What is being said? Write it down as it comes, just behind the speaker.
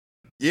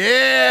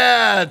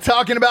Yeah,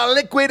 talking about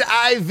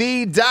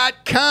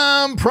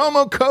liquidiv.com,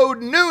 promo code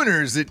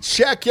Nooners at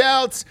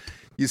checkout.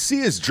 You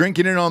see us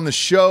drinking it on the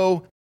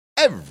show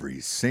every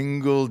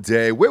single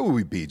day. Where would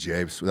we be,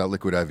 James, without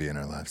Liquid IV in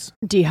our lives?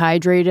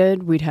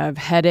 Dehydrated, we'd have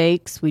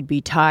headaches, we'd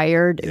be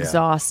tired,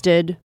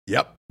 exhausted.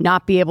 Yep.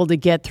 Not be able to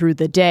get through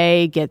the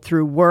day, get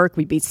through work.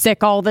 We'd be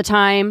sick all the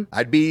time.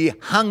 I'd be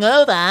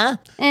hungover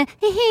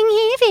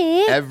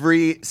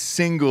every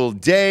single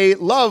day.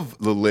 Love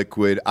the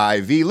Liquid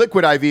IV.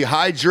 Liquid IV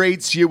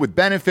hydrates you with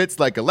benefits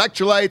like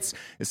electrolytes,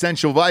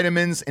 essential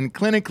vitamins, and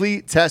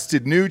clinically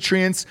tested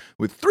nutrients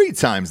with 3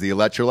 times the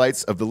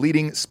electrolytes of the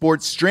leading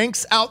sports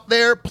drinks out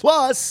there,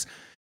 plus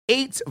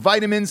 8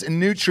 vitamins and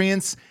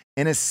nutrients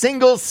in a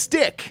single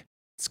stick.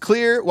 It's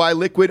clear why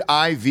Liquid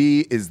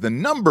IV is the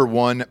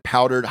 #1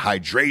 powdered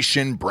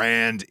hydration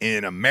brand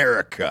in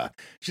America.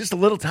 It's just a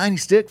little tiny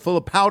stick full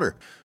of powder.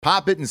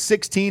 Pop it in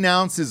 16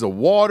 ounces of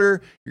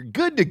water. You're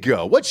good to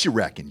go. What you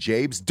reckon,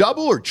 Jabes?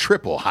 Double or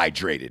triple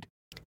hydrated?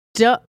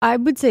 I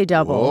would say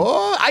double.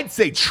 Oh, I'd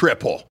say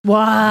triple.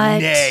 What?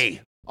 Nay,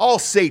 I'll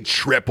say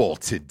triple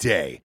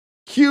today.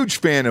 Huge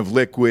fan of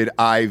Liquid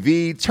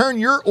IV. Turn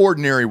your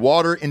ordinary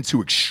water into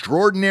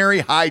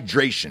extraordinary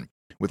hydration.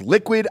 With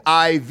Liquid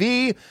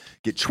IV,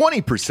 get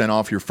 20%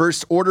 off your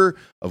first order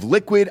of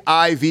Liquid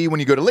IV when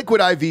you go to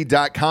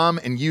liquidiv.com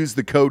and use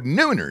the code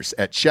Nooners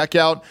at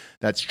checkout.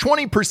 That's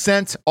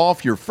 20%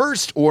 off your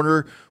first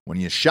order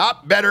when you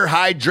shop better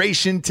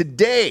hydration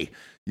today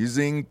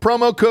using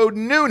promo code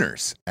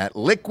Nooners at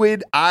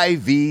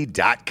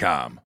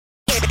liquidiv.com.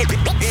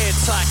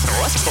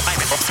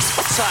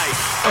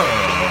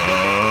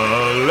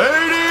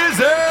 Ladies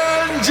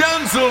and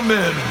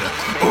gentlemen,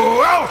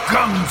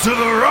 welcome to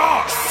the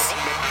Ross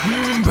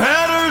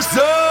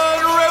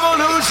Patterson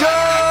Revolution!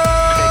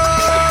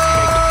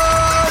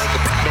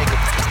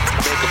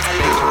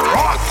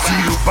 Brought to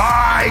you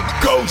by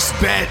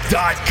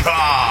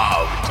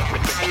GhostBed.com.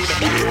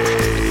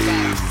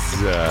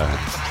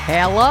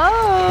 Hello.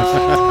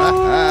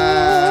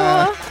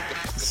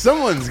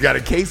 Someone's got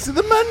a case of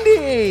the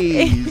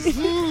Mondays.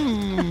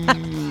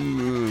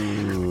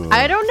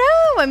 I don't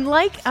know.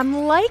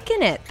 I'm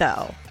liking it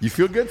though. You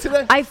feel good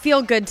today? I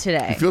feel good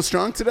today. You feel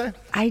strong today?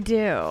 I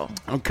do.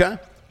 Okay.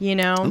 You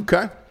know?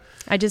 Okay.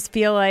 I just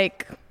feel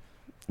like,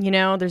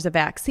 there's a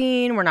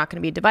vaccine. We're not going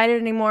to be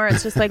divided anymore.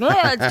 It's just like,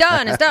 it's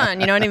done. It's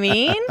done. You know what I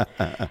mean?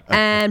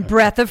 And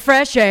breath of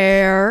fresh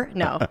air.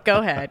 No, go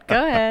ahead.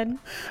 Go ahead.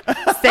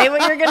 Say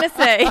what you're going to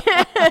say.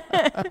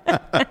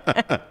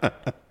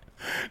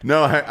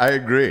 No, I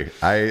agree.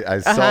 I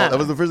saw that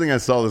was the first thing I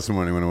saw this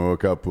morning when I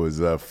woke up was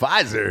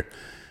Pfizer.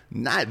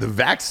 The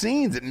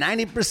vaccine's at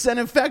 90%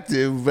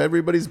 effective.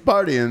 Everybody's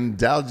partying.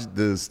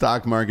 The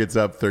stock market's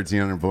up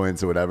 1,300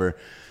 points or whatever.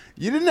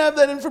 You didn't have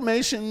that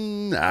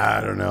information, I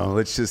don't know,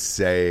 let's just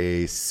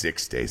say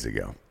 6 days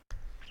ago.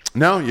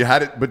 No, you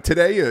had it, but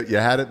today you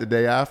had it the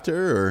day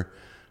after, or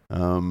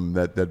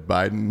that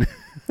Biden...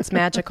 It's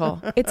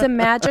magical. It's a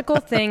magical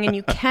thing, and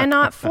you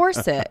cannot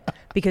force it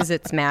because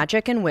it's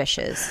magic and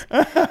wishes.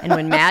 And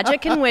when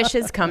magic and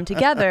wishes come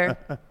together,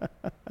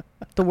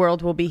 the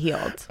world will be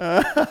healed.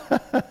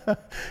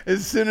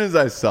 As soon as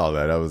I saw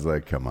that, I was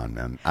like, come on,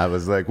 man. I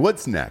was like,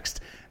 what's next?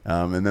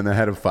 And then the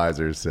head of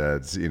Pfizer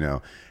said,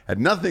 had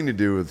nothing to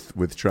do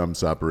with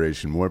Trump's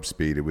Operation Warp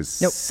Speed. It was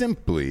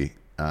simply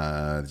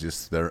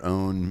just their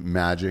own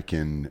magic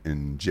and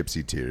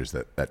gypsy tears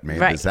that made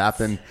this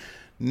happen.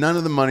 None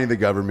of the money the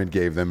government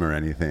gave them or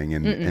anything.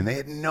 And they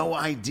had no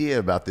idea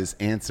about this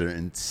answer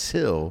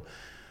until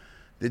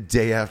the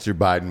day after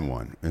Biden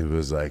won. It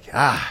was like,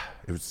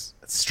 it was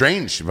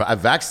strange.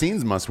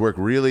 Vaccines must work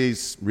really,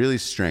 really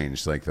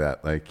strange like that.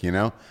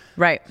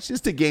 Right. It's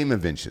just a game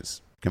of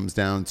inches. Comes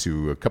down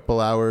to a couple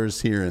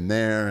hours here and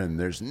there, and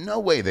there's no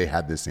way they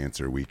had this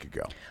answer a week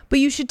ago. But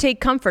you should take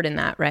comfort in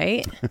that,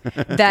 right?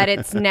 That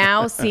it's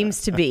now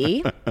seems to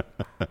be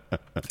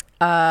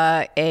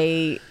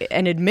an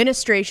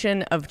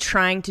administration of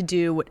trying to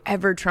do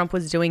whatever Trump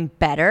was doing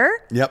better.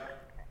 Yep.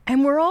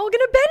 And we're all going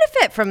to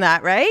benefit from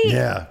that, right?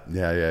 Yeah.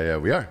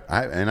 We are.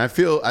 I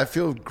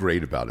feel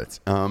great about it.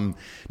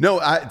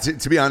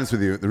 To be honest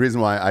with you, the reason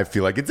why I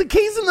feel like it's a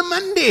case of the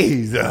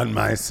Mondays on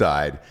my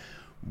side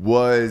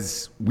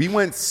was we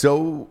went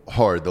so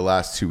hard the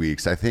last 2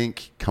 weeks, I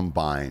think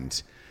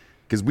combined,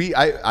 because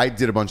I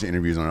did a bunch of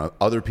interviews on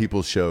other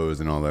people's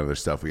shows and all that other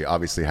stuff. We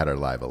obviously had our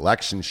live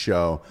election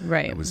show.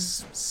 Right. It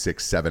was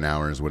 6-7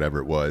 hours, whatever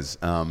it was.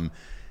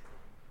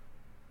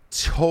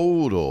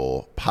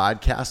 Total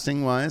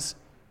podcasting wise,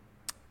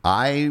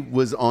 I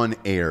was on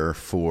air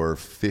for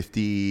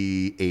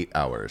 58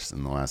 hours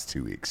in the last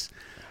 2 weeks.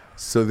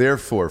 So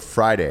therefore,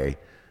 Friday,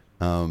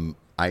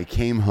 I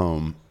came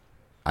home,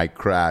 I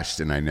crashed,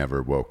 and I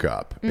never woke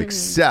up,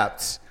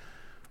 except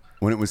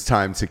when it was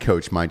time to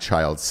coach my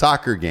child's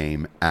soccer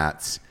game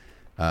at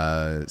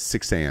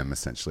 6 a.m.,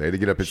 essentially. I had to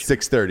get up at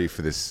 6:30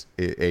 for this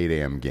 8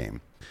 a.m.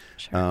 game.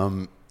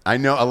 Sure. I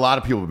know a lot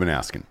of people have been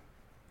asking.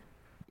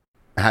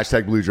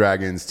 Hashtag Blue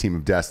Dragons, Team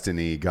of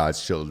Destiny,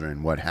 God's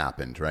Children, what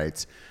happened,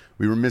 right?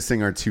 We were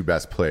missing our two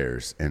best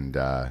players, and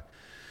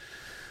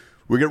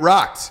We get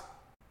rocked.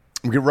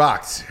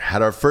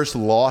 Had our first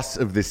loss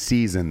of the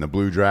season. The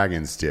Blue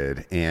Dragons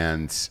did,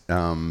 and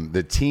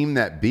the team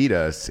that beat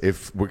us,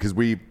 because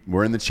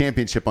we're in the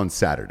championship on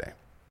Saturday.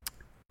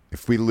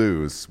 If we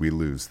lose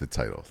the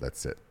title.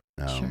 That's it.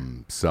 Sure.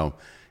 So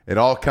it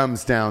all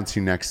comes down to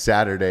next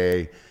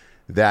Saturday.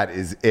 That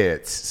is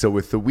it. So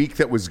with the week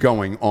that was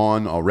going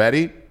on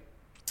already,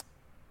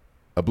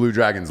 a Blue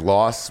Dragons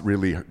loss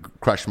really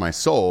crushed my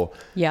soul.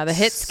 Yeah, the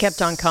hits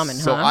kept on coming,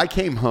 So I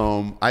came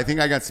home. I think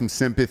I got some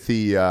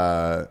sympathy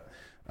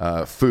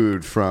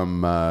food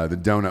from the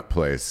donut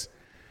place.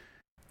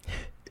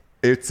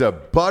 It's a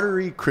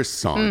buttery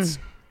croissant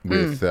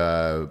with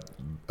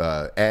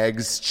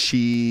eggs,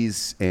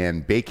 cheese,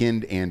 and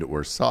bacon and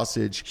or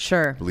sausage.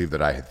 Sure. I believe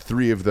that I had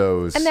 3 of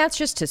those. And that's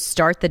just to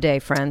start the day,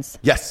 friends.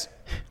 Yes.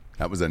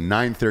 That was a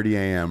 9:30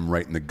 a.m.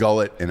 right in the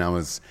gullet. And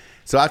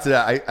so after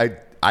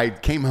that, I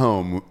came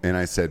home and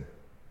I said,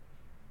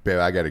 babe,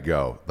 I got to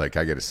go. Like,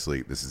 I got to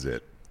sleep. This is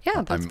it.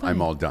 Yeah, that's fine.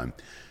 I'm all done.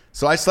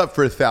 So I slept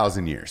for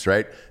 1,000 years,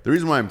 right? The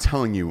reason why I'm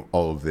telling you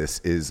all of this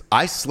is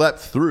I slept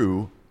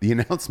through the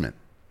announcement.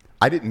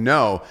 I didn't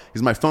know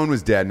because my phone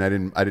was dead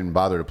and I didn't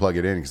bother to plug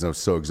it in because I was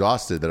so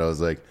exhausted that I was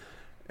like,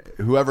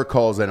 whoever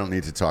calls, I don't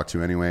need to talk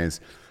to anyways.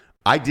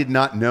 I did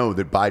not know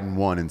that Biden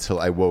won until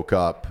I woke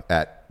up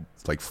at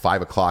like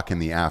 5 o'clock in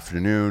the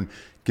afternoon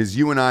because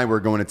you and I were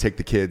going to take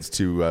the kids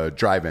to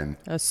drive-in.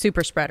 A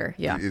super spreader,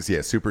 yeah.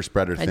 Super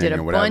spreader thing I did or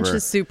a whatever. bunch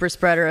of super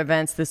spreader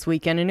events this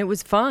weekend, and it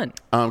was fun.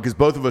 Because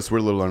both of us were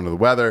a little under the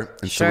weather,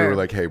 and so we Sure. were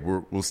like, hey,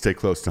 we'll stay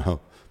close to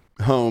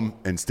home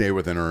and stay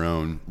within our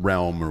own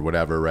realm or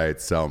whatever, right?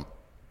 So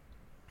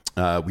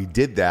we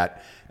did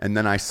that, and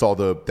then I saw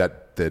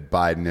that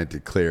Biden had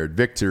declared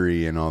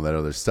victory and all that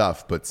other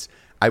stuff, but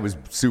I was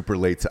super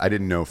late. I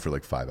didn't know for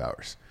like 5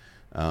 hours,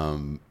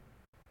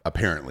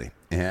 apparently,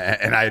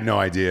 and I had no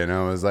idea, and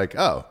I was like,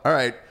 oh, all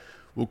right,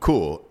 well,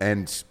 cool.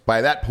 And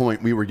by that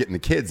point, we were getting the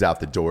kids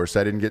out the door,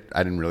 so I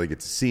didn't really get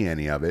to see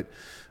any of it.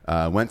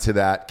 Went to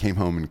that, came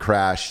home and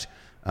crashed.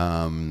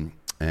 And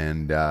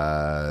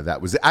that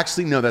was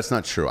actually, no, that's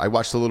not true. I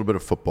watched a little bit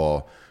of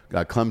football.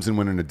 Clemson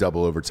went into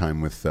double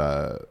overtime with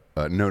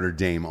Notre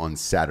Dame on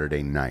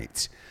Saturday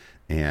night.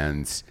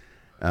 And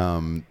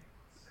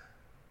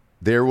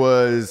there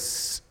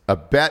was a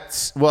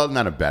bet. Well,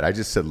 not a bet. I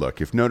just said,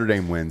 look, if Notre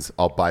Dame wins,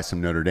 I'll buy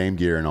some Notre Dame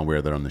gear and I'll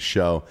wear that on the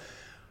show.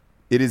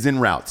 It is en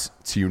route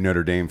to you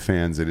Notre Dame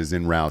fans. It is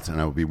en route,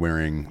 and I will be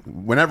wearing,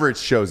 whenever it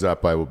shows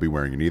up, I will be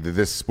wearing it, either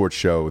this sports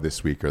show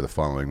this week or the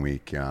following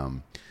week.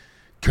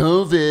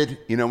 COVID,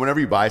 whenever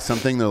you buy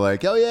something, they're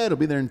like, oh yeah, it'll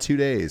be there in 2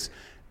 days.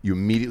 You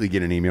immediately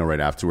get an email right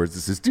afterwards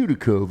that says, due to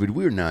COVID,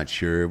 we're not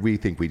sure. We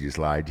think we just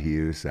lied to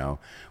you. So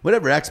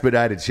whatever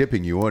expedited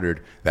shipping you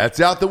ordered, that's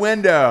out the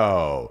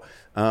window.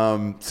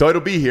 So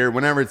it'll be here.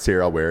 Whenever it's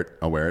here, I'll wear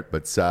it.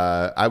 But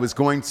I was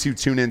going to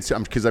tune in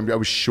because I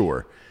was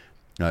sure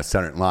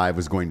Saturday Night Live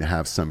was going to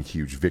have some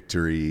huge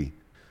victory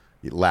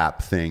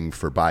lap thing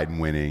for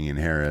Biden winning and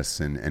Harris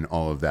and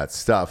all of that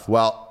stuff.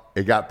 Well,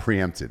 it got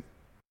preempted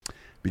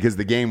because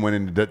the game went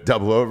into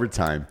double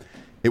overtime.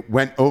 It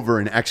went over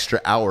an extra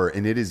hour,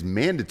 and it is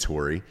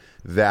mandatory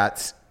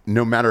that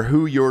no matter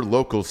who your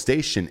local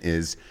station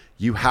is,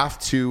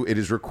 it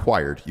is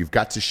required. You've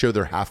got to show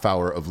their half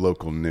hour of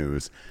local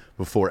news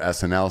before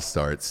SNL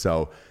starts.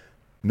 So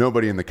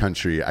nobody in the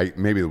country,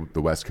 maybe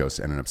the West Coast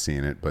ended up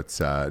seeing it, but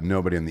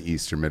nobody in the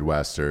East or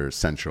Midwest or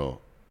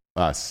Central,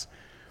 us,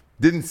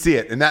 didn't see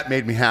it. And that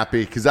made me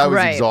happy because I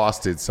was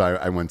exhausted. So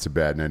I went to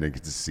bed and I didn't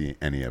get to see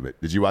any of it.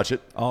 Did you watch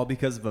it? All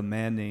because of a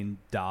man named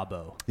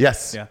Dabo.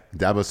 Yes. Yeah.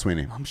 Dabo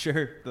Sweeney. I'm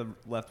sure the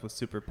left was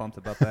super pumped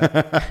about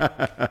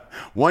that.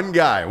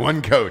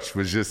 One coach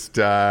was just,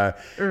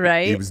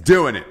 right. He was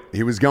doing it.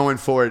 He was going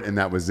for it. And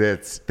that was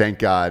it. Thank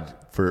God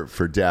for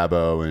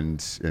Dabo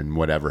and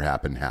whatever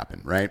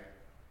happened, right?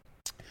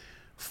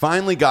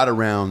 Finally got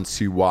around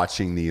to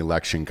watching the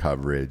election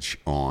coverage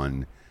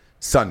on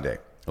Sunday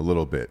a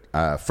little bit.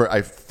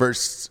 I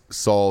first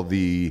saw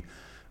the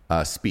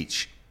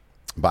speech,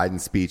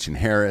 Biden's speech and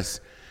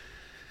Harris.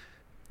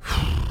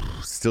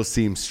 Still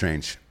seems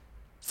strange.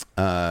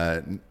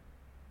 It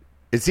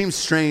seems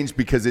strange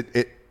because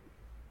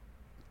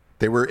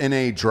they were in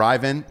a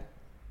drive-in.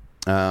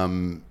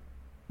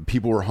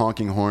 People were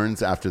honking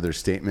horns after their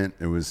statement.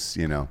 It was,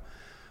 a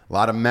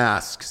lot of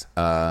masks,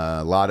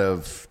 a lot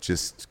of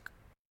just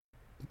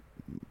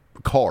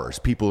cars,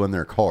 people in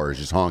their cars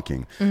just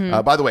honking.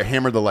 Mm-hmm. By the way,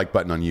 hammer the like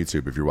button on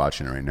YouTube if you're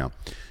watching it right now.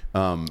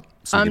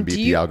 So you can beat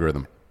the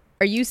algorithm.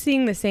 Are you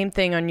seeing the same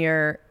thing on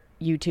your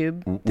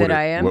YouTube that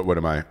I am? What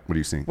are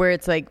you seeing? Where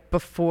it's like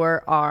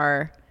before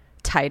our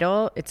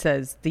title, it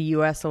says the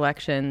U.S.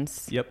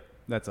 elections. Yep,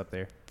 that's up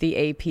there.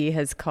 The AP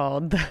has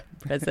called the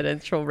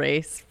presidential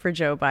race for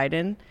Joe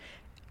Biden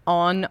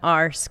on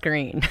our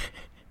screen.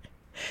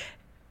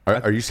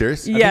 Are you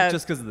serious? I think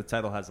just because the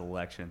title has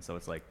election, so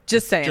it's like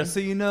just saying. Just so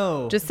you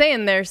know. Just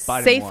saying, they're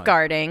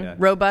safeguarding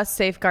robust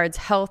safeguards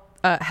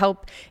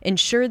help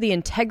ensure the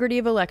integrity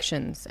of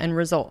elections and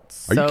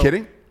results. Are you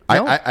kidding?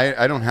 No?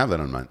 I don't have that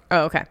on mine.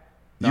 Oh, okay.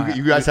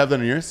 You guys have that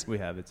on yours? We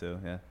have it too.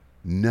 Yeah.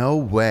 No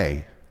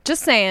way.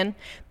 Just saying,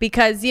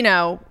 because,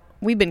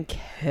 we've been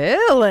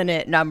killing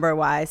it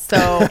number-wise.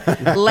 So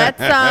let's,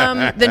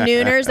 the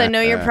Nooners, I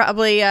know you're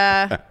probably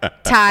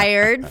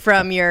tired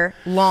from your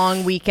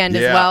long weekend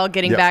as well,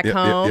 getting back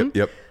home.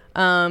 Yep.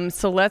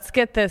 So let's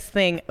get this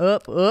thing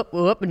up,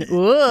 and up.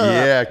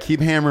 Yeah, keep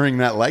hammering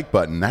that like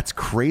button. That's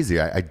crazy.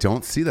 I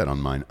don't see that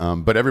on mine,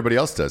 but everybody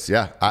else does.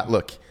 Yeah,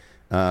 look,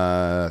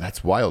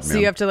 that's wild, man. So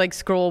you have to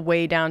scroll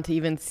way down to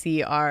even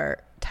see our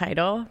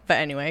title. But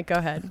anyway, go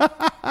ahead.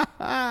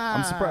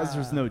 I'm surprised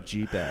there's no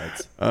Jeep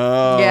ads.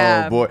 Oh,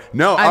 yeah. boy.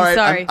 No, I'm all right.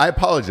 sorry. I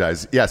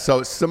apologize. Yeah,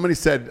 so somebody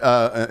said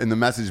in the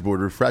message board,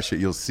 refresh it,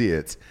 you'll see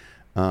it.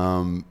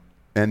 And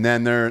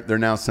then they're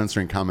now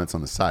censoring comments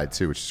on the side,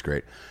 too, which is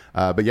great.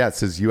 But yeah, it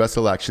says U.S.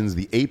 elections.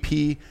 The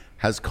AP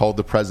has called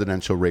the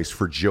presidential race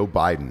for Joe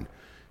Biden.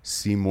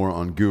 See more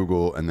on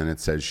Google. And then it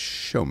says,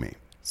 show me.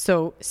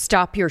 So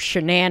stop your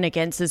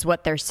shenanigans is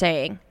what they're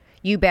saying.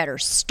 You better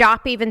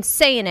stop even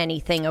saying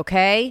anything,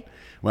 okay?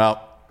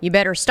 Well, you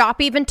better stop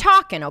even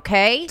talking,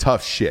 okay?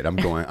 Tough shit. I'm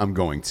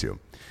going to.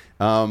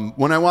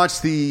 When I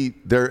watched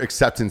their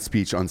acceptance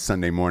speech on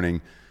Sunday morning,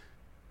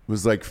 it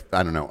was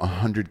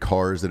 100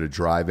 cars at a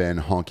drive-in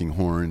honking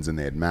horns, and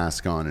they had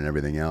masks on and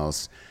everything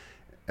else.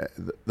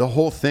 The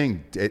whole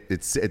thing,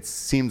 it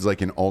seems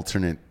like an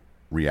alternate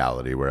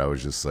reality where I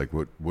was just like,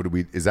 what do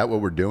we? Is that what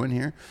we're doing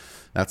here?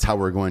 That's how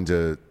we're going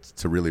to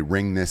really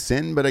ring this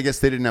in. But I guess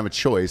they didn't have a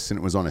choice, and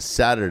it was on a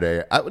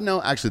Saturday.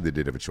 No, actually, they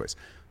did have a choice.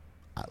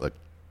 Look,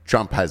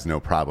 Trump has no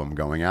problem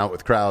going out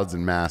with crowds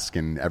and masks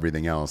and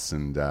everything else.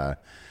 And I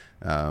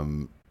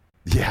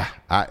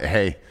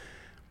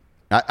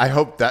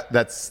hope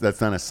that's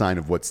not a sign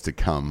of what's to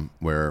come,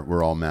 where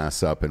we're all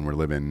masked up and we're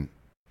living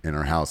in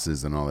our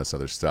houses and all this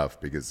other stuff.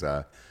 Because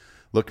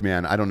look,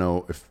 man, I don't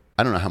know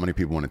how many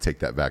people want to take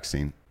that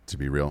vaccine, to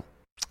be real.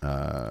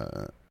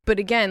 But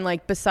again,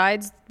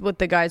 besides what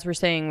the guys were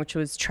saying, which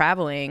was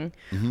traveling,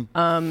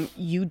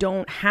 you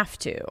don't have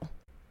to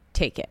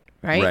take it,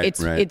 right?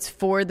 It's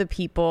for the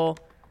people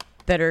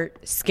that are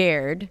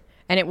scared,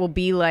 and it will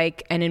be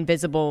like an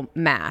invisible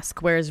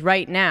mask. Whereas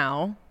right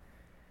now,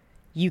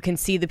 you can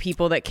see the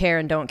people that care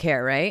and don't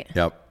care, right?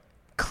 Yep.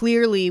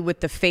 Clearly with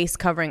the face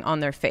covering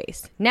on their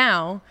face.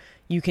 Now,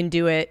 you can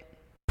do it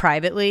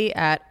privately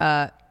at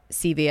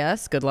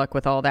CVS, good luck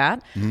with all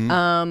that,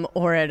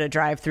 or at a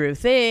drive-through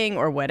thing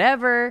or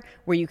whatever,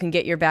 where you can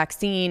get your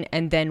vaccine,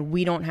 and then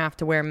we don't have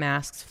to wear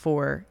masks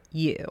for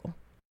you,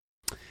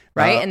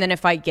 right? And then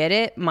if I get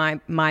it,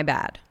 my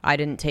bad, I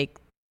didn't take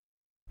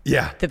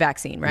the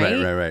vaccine,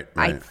 right? Right.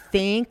 I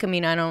think,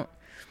 I'm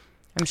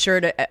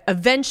sure to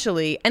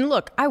eventually, and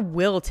look, I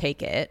will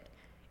take it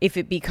if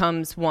it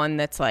becomes one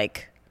that's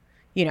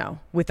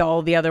with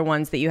all the other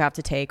ones that you have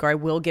to take, or I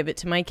will give it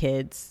to my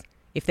kids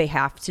if they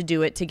have to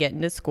do it to get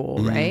into school,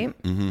 right?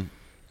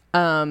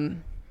 There's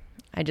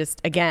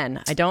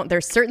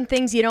certain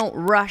things you don't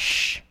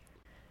rush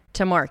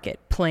to market.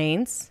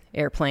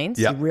 Airplanes,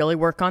 you really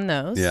work on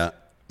those. Yeah.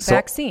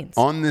 Vaccines.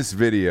 So on this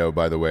video,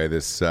 by the way,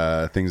 this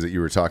things that you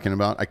were talking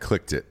about, I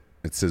clicked it.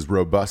 It says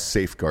robust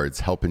safeguards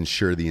help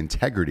ensure the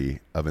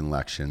integrity of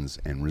elections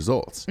and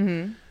results.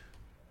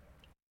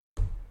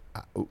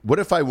 What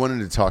if I wanted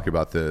to talk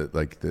about the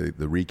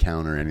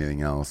recount or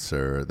anything else,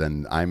 or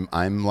then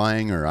I'm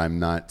lying, or I'm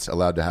not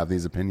allowed to have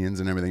these opinions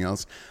and everything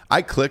else?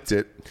 I clicked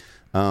it,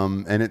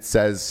 and it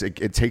says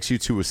it takes you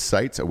to a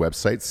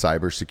website,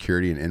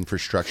 Cybersecurity and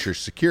Infrastructure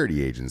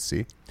Security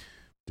Agency.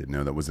 Didn't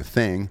know that was a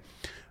thing.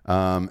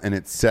 And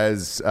it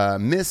says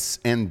mis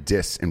and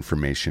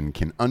disinformation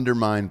can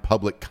undermine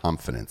public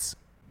confidence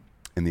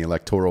in the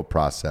electoral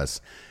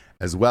process,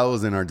 as well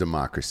as in our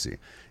democracy.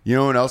 You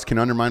know what else can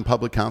undermine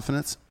public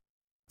confidence?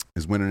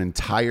 Is when an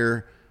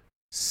entire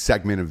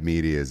segment of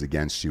media is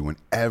against you, when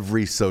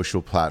every social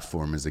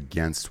platform is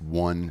against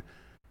one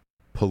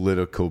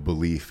political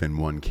belief in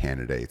one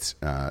candidate.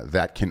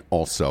 That can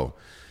also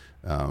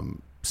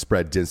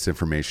spread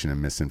disinformation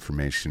and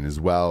misinformation as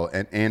well,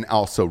 and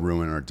also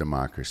ruin our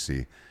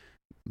democracy.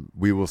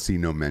 We will see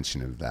no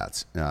mention of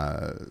that.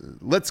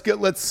 Let's go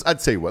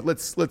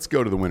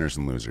to the winners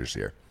and losers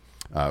here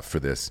for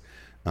this.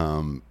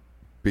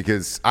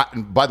 Because,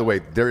 by the way,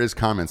 there is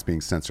comments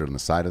being censored on the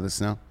side of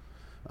this now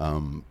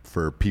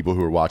for people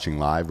who are watching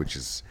live, which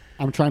is...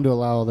 I'm trying to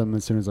allow them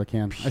as soon as I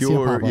can.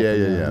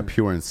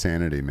 Pure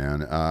insanity, man.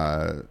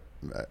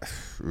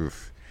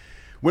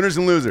 Winners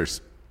and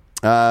losers.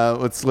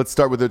 Let's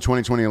start with the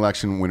 2020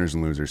 election winners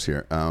and losers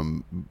here.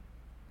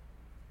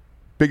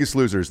 Biggest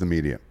loser is the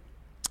media,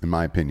 in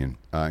my opinion,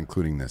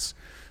 including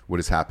what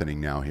is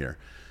happening now here.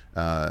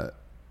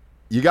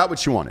 You got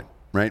what you wanted,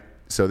 right?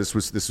 So this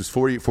was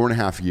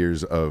 4.5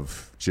 years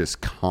of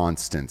just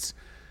constant.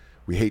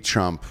 We hate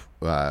Trump.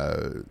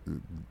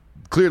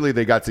 Clearly,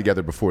 they got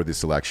together before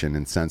this election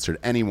and censored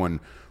anyone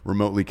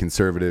remotely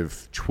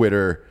conservative.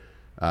 Twitter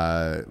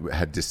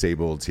had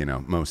disabled,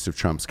 most of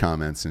Trump's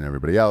comments and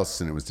everybody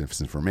else, and it was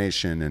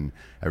disinformation, and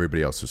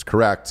everybody else was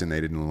correct, and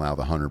they didn't allow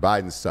the Hunter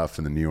Biden stuff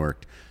in the New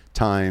York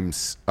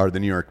Times or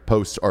the New York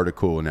Post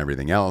article and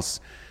everything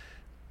else.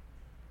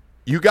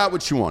 You got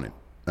what you wanted.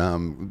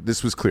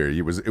 This was clear.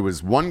 It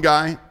was one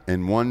guy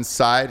and one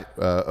side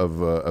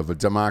of a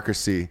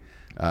democracy,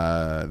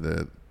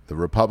 the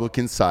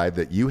Republican side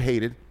that you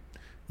hated.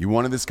 You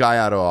wanted this guy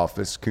out of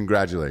office.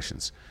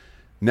 Congratulations.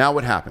 Now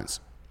what happens?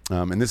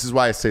 And this is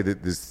why I say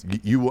that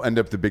you will end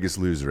up the biggest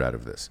loser out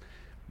of this.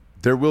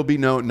 There will be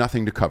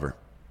nothing to cover.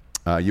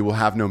 You will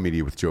have no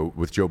media with Joe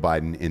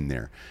Biden in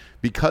there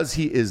because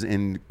he is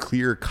in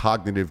clear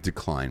cognitive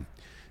decline,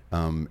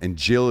 and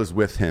Jill is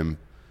with him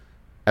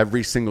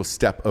every single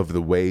step of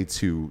the way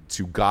to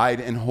guide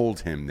and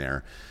hold him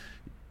there.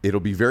 It'll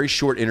be very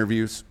short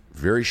interviews,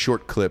 very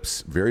short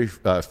clips, very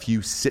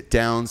few sit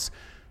downs.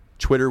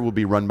 Twitter will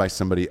be run by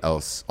somebody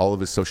else. All of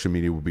his social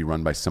media will be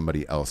run by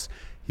somebody else.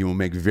 He will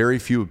make very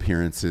few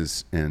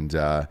appearances, and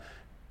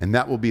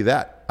that will be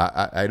that.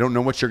 I don't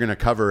know what you're going to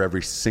cover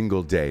every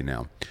single day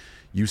now.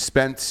 You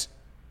spent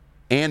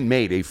and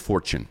made a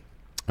fortune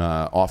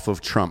off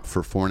of Trump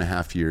for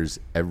 4.5 years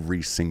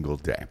every single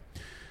day.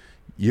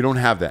 You don't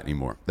have that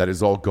anymore. That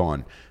is all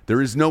gone.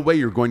 There is no way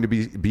you're going to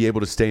be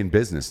able to stay in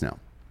business now.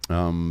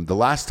 The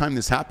last time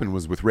this happened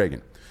was with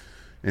Reagan.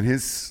 In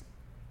his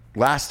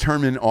last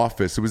term in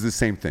office, it was the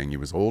same thing. He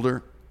was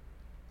older,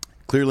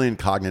 clearly in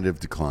cognitive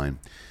decline.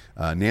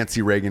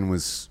 Nancy Reagan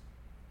was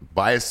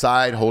by his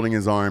side, holding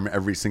his arm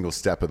every single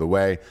step of the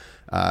way.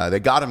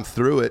 They got him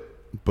through it,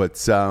 but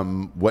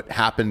what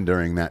happened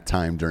during that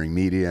time, during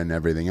media and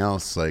everything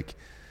else, like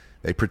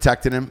they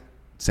protected him,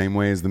 same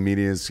way as the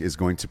media is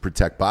going to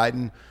protect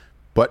Biden,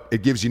 but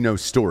it gives you no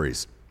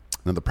stories.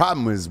 Now, the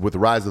problem is with the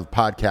rise of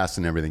podcasts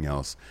and everything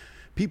else,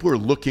 people are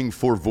looking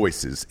for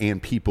voices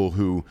and people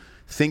who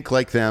think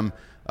like them,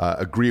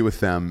 agree with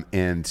them,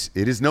 and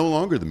it is no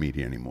longer the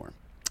media anymore.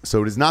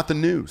 So it is not the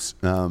news.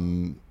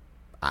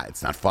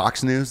 It's not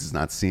Fox News. It's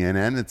not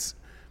CNN. It's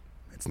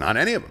not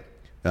any of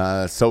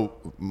them. So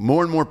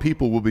more and more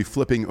people will be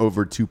flipping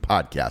over to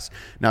podcasts.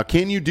 Now,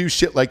 can you do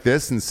shit like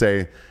this and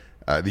say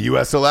the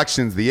U.S.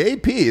 elections, the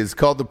AP is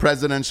called the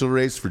presidential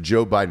race for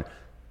Joe Biden?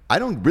 I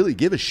don't really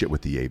give a shit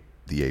what the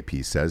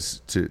AP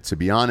says, to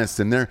be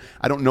honest. And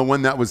I don't know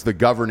when that was the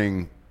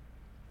governing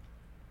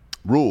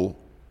rule.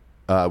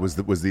 Was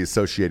the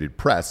Associated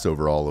Press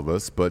over all of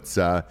us, but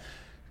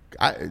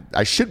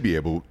I should be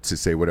able to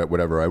say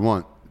whatever I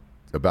want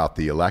about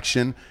the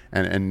election,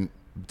 and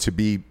to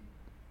be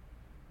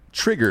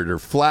triggered or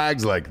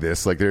flags like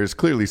this, like there's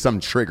clearly some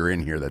trigger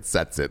in here that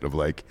sets it of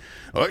like,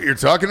 oh, you're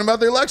talking about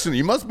the election.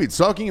 You must be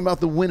talking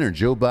about the winner,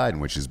 Joe Biden,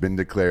 which has been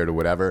declared or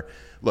whatever.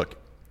 Look,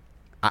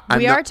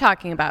 we are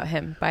talking about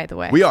him, by the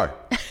way. We are.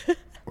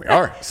 We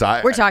are.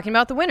 So we're talking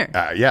about the winner.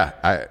 Yeah.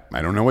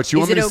 I don't know what you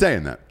want me to say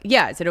in that.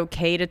 Yeah. Is it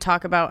okay to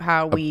talk about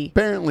how we...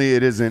 Apparently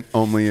it isn't,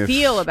 only if...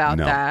 ...feel about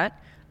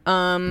that.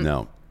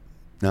 No.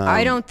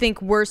 I don't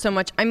think we're so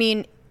much... I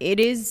mean, it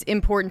is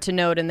important to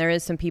note, and there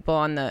is some people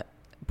on the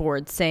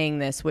board saying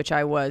this, which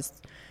I was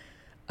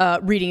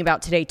reading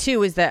about today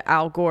too, is that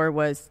Al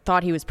Gore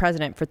thought he was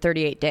president for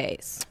 38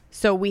 days.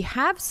 So we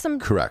have some...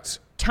 Correct.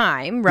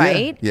 ...time,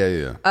 right?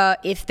 Yeah.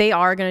 If they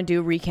are going to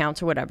do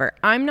recounts or whatever.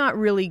 I'm not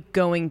really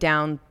going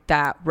down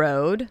that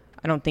road.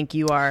 I don't think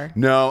you are.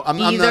 No, I'm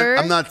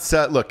either. not.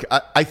 Look,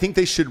 I think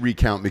they should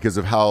recount because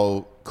of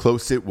how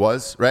close it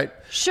was, right?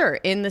 Sure,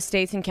 in the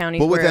states and counties.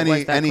 But with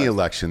where any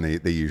election,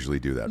 they usually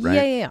do that, right?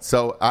 Yeah.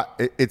 So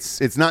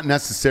it's not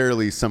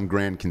necessarily some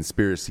grand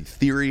conspiracy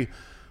theory,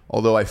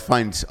 although I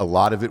find a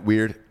lot of it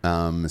weird,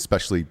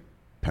 especially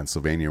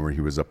Pennsylvania, where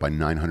he was up by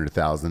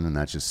 900,000, and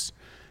that just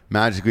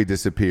magically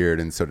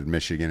disappeared, and so did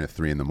Michigan at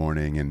 3 a.m.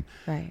 and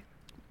right.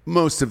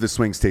 Most of the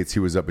swing states, he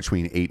was up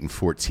between 8 and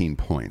 14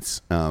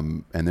 points.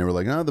 And they were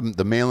like, oh,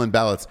 the mail-in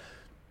ballots.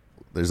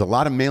 There's a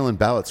lot of mail-in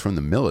ballots from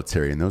the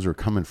military, and those are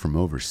coming from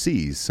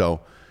overseas.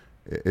 So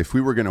if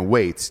we were going to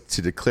wait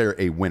to declare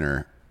a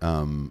winner,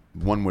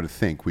 one would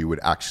think we would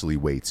actually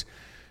wait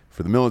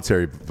for the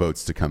military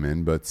votes to come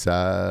in. But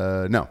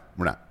no,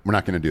 we're not. We're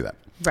not going to do that.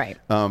 Right.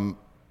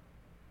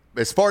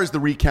 As far as the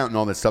recount and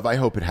all that stuff, I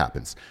hope it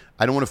happens.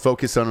 I don't want to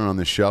focus on it on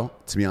this show,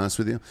 to be honest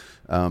with you.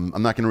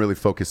 I'm not going to really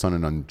focus on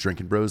it on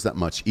Drinking Bros that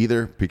much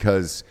either,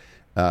 because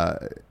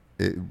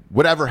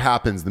whatever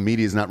happens, the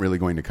media is not really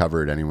going to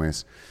cover it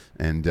anyways.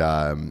 And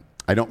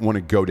I don't want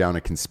to go down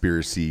a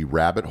conspiracy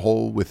rabbit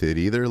hole with it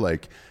either.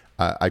 Like,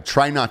 I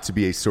try not to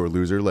be a sore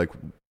loser,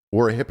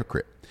 or a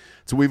hypocrite.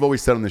 So we've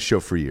always said on this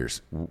show for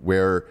years,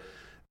 where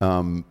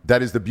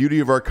that is the beauty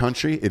of our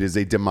country. It is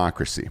a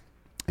democracy,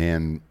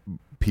 and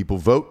people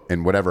vote,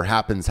 and whatever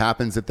happens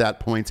at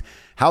that point.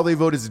 How they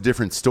vote is a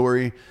different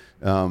story.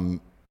 If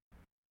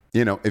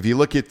you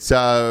look at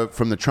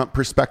from the Trump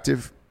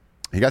perspective,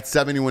 he got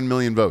 71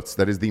 million votes.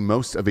 That is the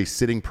most of a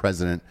sitting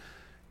president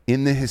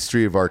in the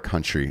history of our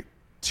country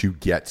to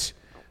get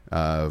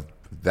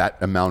that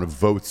amount of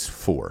votes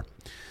for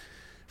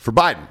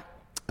Biden.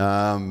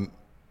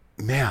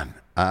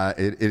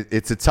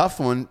 It's a tough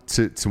one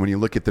to when you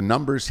look at the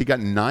numbers. He got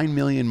 9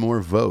 million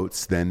more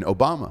votes than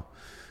Obama.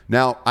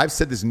 Now, I've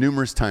said this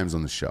numerous times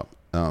on the show.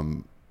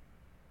 When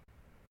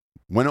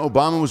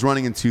Obama was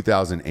running in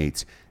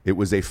 2008, it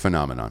was a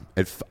phenomenon.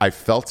 I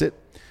felt it.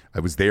 I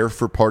was there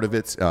for part of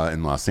it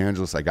in Los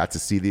Angeles. I got to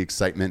see the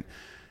excitement.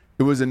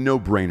 It was a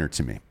no-brainer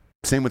to me.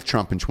 Same with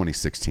Trump in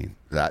 2016.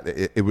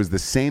 It was the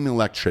same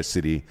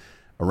electricity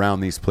around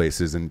these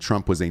places, and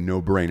Trump was a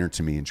no-brainer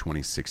to me in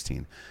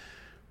 2016.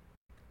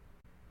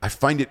 I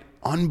find it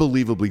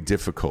unbelievably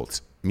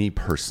difficult, me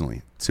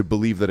personally, to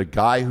believe that a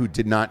guy who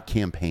did not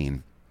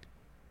campaign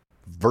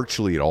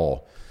virtually at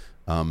all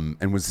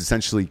and was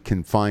essentially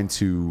confined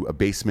to a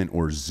basement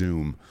or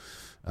Zoom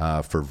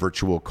for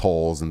virtual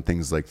calls and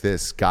things like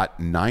this, got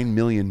 9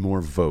 million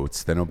more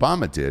votes than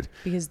Obama did.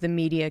 Because the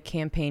media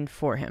campaigned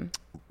for him.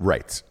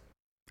 Right.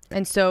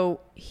 And so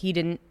he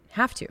didn't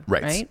have to,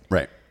 right?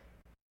 Right.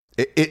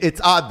 It's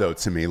odd, though,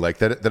 to me, like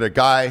that a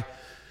guy,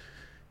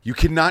 you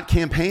cannot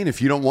campaign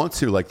if you don't want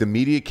to. Like, the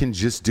media can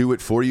just do it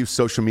for you.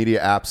 Social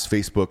media apps,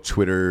 Facebook,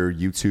 Twitter,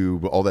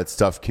 YouTube, all that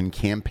stuff can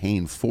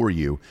campaign for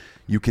you.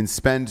 You can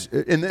spend,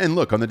 and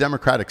look, on the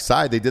Democratic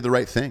side, they did the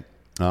right thing.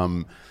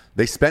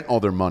 They spent all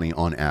their money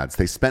on ads.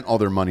 They spent all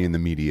their money in the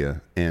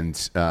media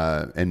and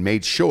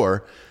made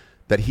sure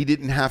that he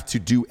didn't have to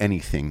do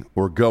anything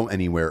or go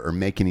anywhere or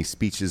make any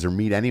speeches or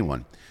meet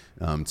anyone,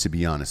 to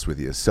be honest with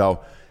you.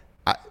 So,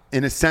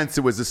 in a sense,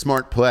 it was a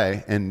smart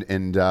play,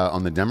 and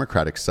on the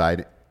Democratic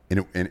side,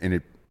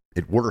 and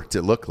it worked.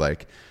 It looked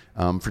like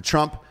for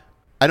Trump,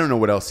 I don't know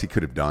what else he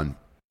could have done.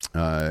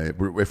 If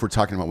we're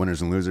talking about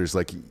winners and losers,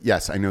 like,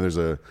 yes, I know there's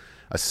a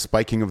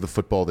spiking of the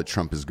football that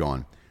Trump has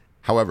gone.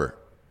 However,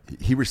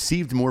 he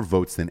received more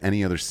votes than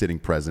any other sitting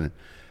president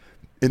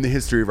in the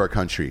history of our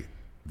country.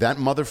 That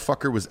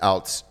motherfucker was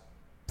out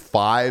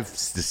 5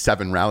 to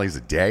 7 rallies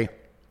a day.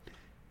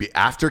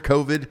 After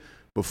COVID,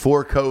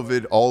 before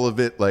COVID, all of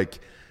it, like,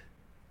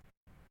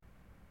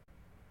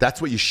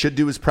 that's what you should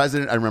do as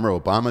president. I remember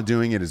Obama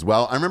doing it as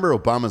well. I remember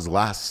Obama's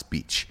last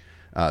speech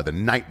the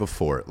night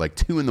before, like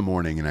 2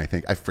 a.m,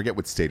 and I forget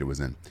what state it was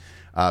in.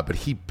 But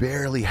he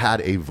barely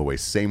had a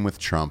voice. Same with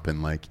Trump.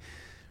 And, like,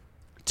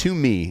 to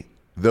me,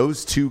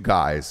 those two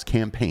guys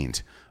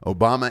campaigned.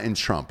 Obama and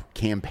Trump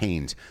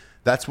campaigned.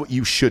 That's what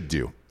you should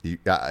do.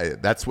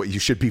 That's what you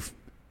should be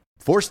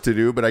forced to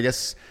do. But I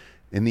guess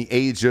in the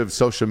age of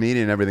social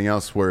media and everything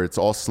else where it's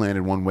all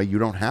slanted one way, you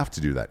don't have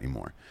to do that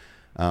anymore.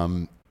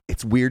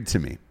 It's weird to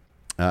me.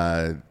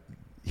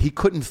 He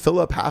couldn't fill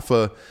up half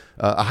a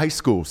high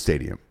school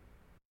stadium.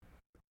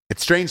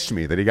 It's strange to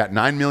me that he got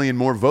 9 million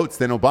more votes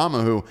than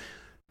Obama, who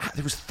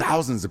there was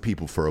thousands of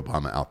people for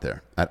Obama out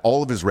there at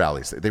all of his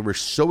rallies. They were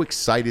so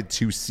excited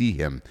to see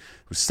him.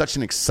 There was such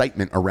an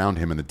excitement around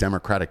him in the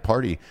Democratic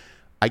Party.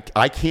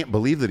 I can't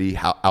believe that he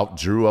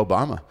outdrew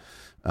Obama.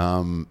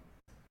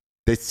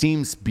 It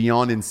seems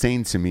beyond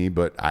insane to me,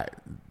 but I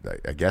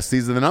guess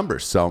these are the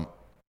numbers. So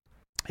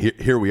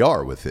here we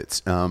are with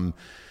it.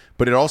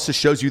 But it also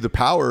shows you the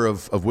power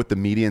of what the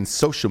media and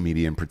social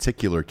media in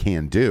particular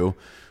can do,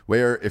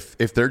 where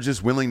if they're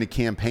just willing to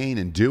campaign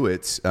and do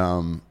it,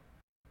 there's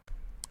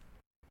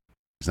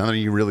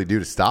nothing you can really do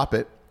to stop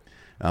it.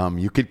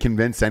 You could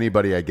convince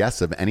anybody, I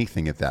guess, of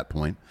anything at that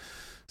point.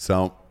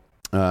 So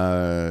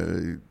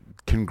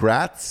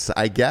congrats,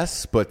 I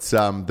guess, but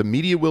the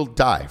media will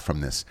die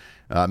from this.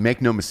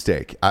 Make no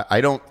mistake.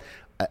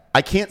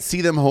 I can't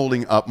see them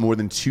holding up more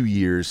than 2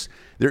 years.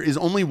 There is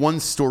only one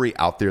story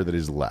out there that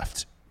is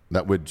left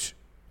that would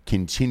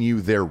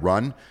continue their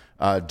run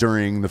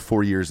during the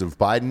 4 years of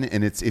Biden,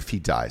 and it's if he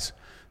dies.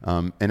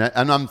 And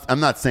I'm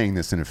not saying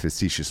this in a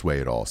facetious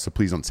way at all, so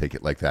please don't take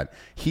it like that.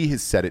 He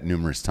has said it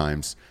numerous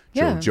times,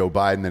 Yeah. Joe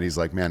Biden, that he's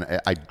like, man,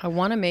 I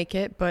want to make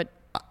it, but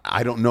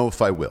I don't know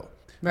if I will.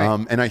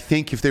 Right. And I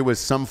think if there was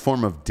some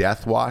form of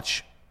death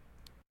watch,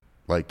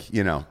 like,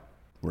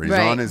 where he's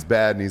Right. on his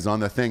bed and he's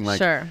on the thing, like,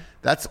 Sure.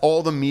 that's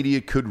all the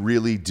media could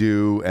really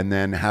do. And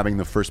then having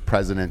the first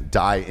president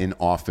die in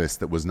office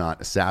that was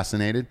not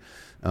assassinated.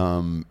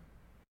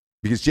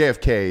 Because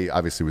JFK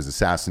obviously was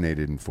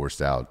assassinated and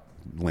forced out.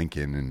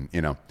 Lincoln,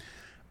 and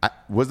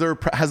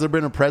has there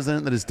been a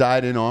president that has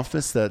died in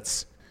office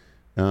that's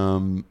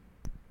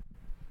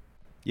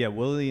Yeah,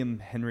 William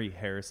Henry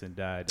Harrison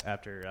died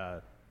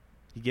after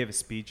he gave a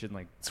speech in,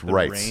 like, It's the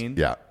right. rain.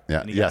 Yeah.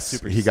 and he Yes. got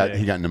super He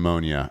sick. got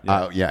pneumonia.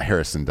 Yeah.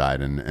 Harrison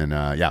died, and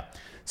yeah.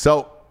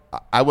 So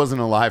I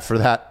wasn't alive for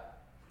that.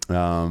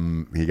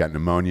 He got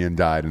pneumonia and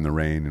died in the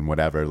rain and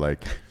whatever.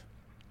 Like,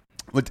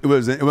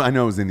 I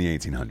know it was in the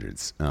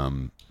 1800s.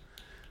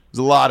 There's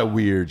a lot of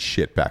weird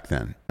shit back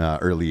then,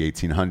 early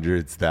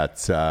 1800s.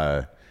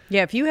 That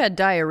yeah, if you had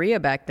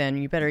diarrhea back then,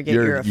 you better get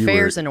You your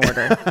affairs were- in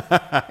order.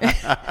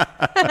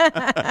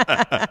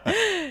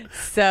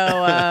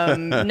 So,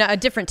 no, a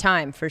different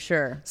time for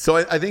sure. So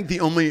I think the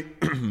only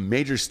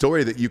major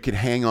story that you could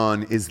hang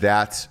on is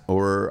that,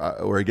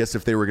 or I guess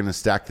if they were going to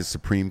stack the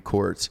Supreme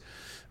Court.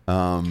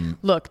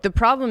 Look, the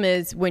problem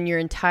is when your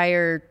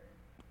entire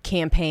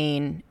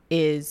campaign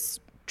is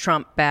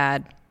Trump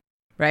bad,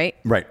 right?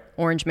 Right.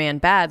 Orange man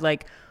bad.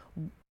 Like,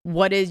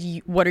 what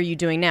are you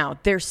doing now?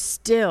 They're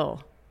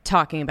still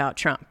talking about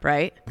Trump,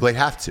 right? They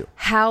have to.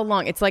 How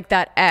long? It's like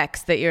that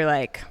ex that you're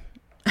like,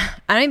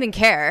 I don't even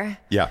care.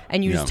 Yeah.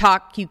 And you Yeah.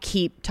 you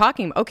keep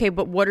talking. Okay,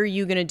 but what are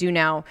you going to do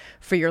now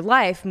for your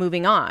life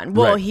moving on?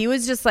 Well, Right. he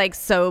was just like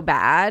so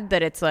bad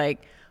that it's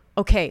like,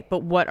 okay,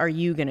 but what are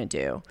you going to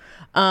do?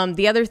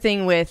 The other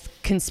thing with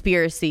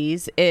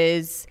conspiracies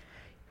is,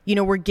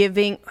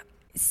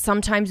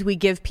 sometimes we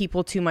give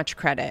people too much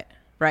credit,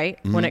 right?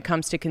 Mm-hmm. When it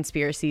comes to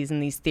conspiracies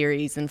and these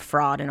theories and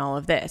fraud and all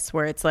of this,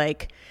 where it's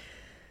like,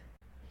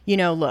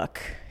 look,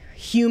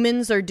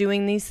 humans are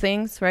doing these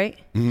things, right?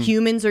 Mm-hmm.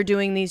 Humans are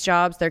doing these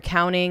jobs. They're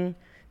counting.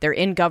 They're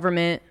in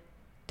government.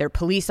 They're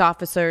police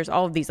officers.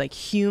 All of these, like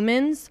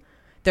humans.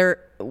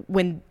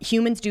 When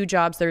humans do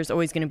jobs, there's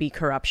always going to be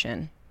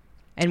corruption,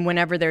 and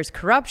whenever there's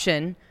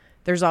corruption,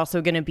 there's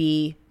also going to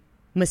be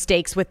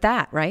mistakes with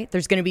that, right?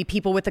 There's going to be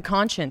people with a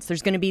conscience.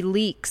 There's going to be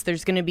leaks.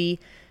 There's going to be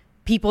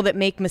people that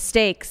make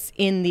mistakes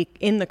in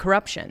the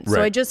corruption. So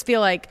Right. I just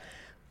feel like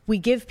we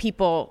give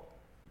people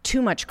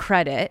too much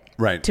credit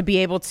Right. to be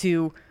able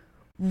to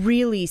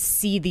really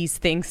see these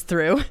things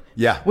through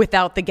Yeah.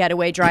 without the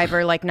getaway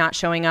driver like not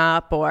showing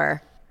up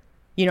or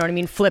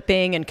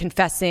flipping and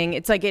confessing.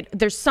 It's like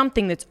there's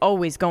something that's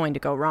always going to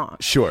go wrong.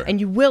 Sure. And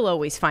you will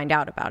always find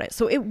out about it.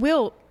 So it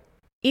will,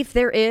 if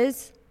there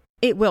is,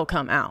 it will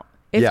come out.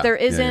 If Yeah. there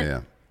Yeah, isn't,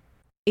 yeah.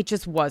 it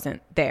just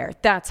wasn't there.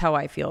 That's how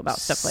I feel about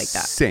stuff like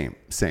that.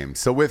 Same.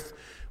 So with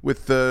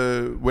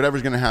the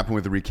whatever's going to happen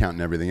with the recount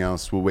and everything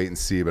else, we'll wait and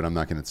see. But I'm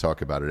not going to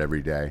talk about it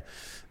every day.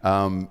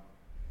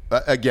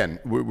 Again,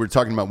 we're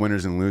talking about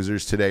winners and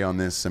losers today on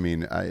this. I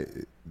mean,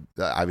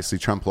 obviously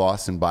Trump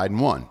lost and Biden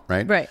won,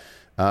 right? Right.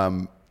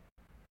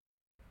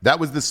 That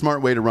was the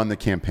smart way to run the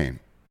campaign,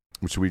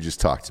 which we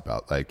just talked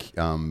about. Like,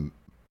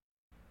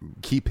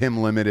 keep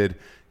him limited,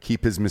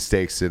 keep his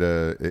mistakes at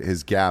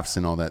his gaffes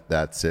and all that.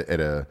 That's at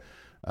a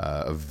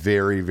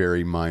very,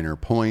 very minor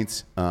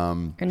point.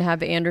 And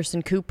have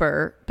Anderson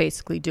Cooper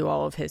basically do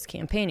all of his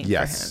campaigning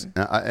Yes,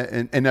 for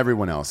him. and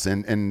everyone else.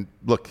 And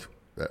look,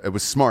 it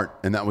was smart,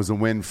 and that was a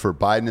win for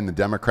Biden and the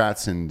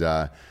Democrats. And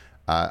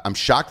I'm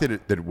shocked that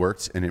it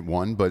worked and it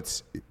won,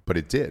 but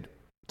it did.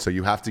 So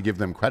you have to give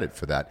them credit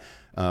for that,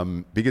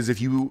 because if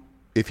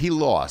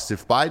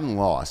Biden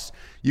lost,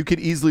 you could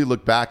easily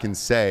look back and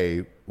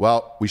say,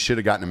 well, we should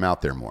have gotten him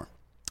out there more.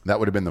 That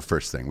would have been the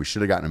first thing. We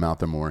should have gotten him out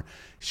there more.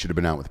 He should have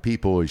been out with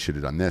people. He should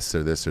have done this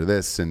or this or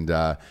this. And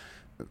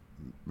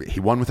he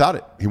won without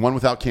it. He won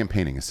without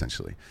campaigning,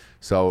 essentially.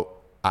 So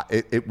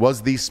it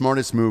was the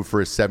smartest move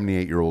for a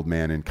 78-year-old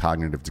man in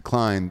cognitive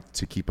decline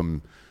to keep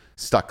him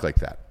stuck like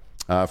that.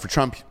 For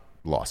Trump,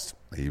 lost.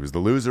 He was the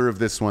loser of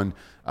this one.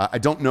 I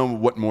don't know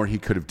what more he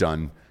could have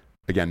done.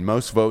 Again,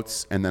 most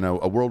votes and then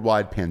a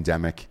worldwide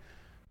pandemic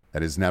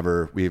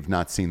that we have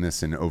not seen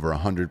this in over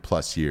 100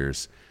 plus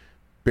years.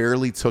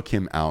 Barely took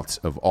him out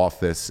of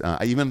office,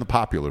 even the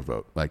popular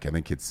vote. Like, I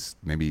think it's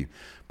maybe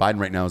Biden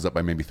right now is up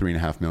by maybe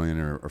 3.5 million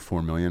or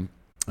 4 million.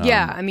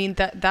 Yeah, I mean,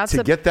 that's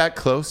To get that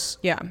close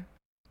yeah.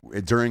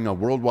 during a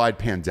worldwide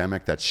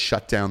pandemic that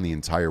shut down the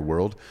entire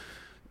world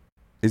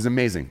is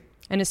amazing.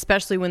 And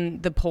especially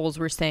when the polls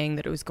were saying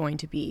that it was going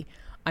to be,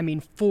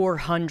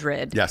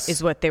 400 Yes.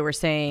 is what they were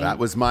saying.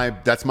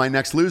 That's my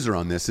next loser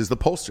on this is the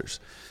pollsters.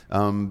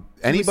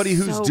 Anybody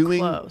who's so doing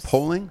close.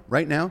 polling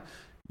right now,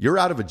 you're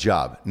out of a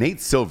job.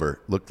 Nate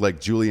Silver looked like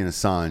Julian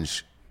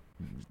Assange,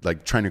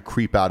 like trying to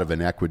creep out of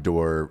an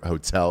Ecuador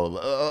hotel.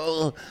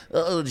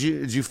 Oh,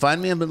 did you find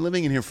me? I've been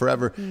living in here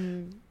forever.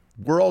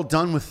 We're all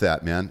done with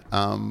that, man.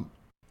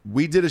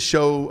 We did a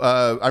show.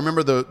 I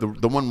remember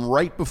the one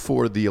right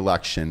before the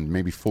election,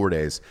 maybe 4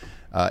 days.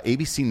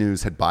 ABC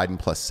News had Biden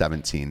plus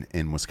 17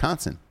 in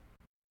Wisconsin.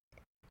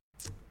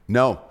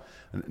 No,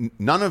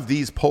 none of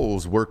these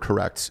polls were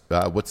correct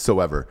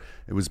whatsoever.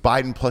 It was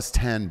Biden plus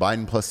 10,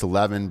 Biden plus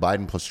 11,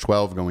 Biden plus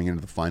 12 going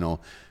into the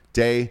final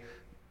day.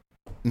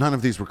 None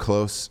of these were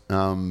close,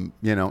 and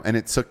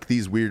it took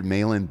these weird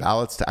mail-in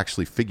ballots to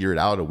actually figure it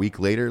out a week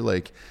later.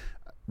 Like,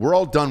 we're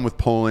all done with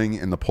polling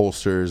and the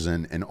pollsters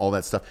and all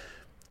that stuff.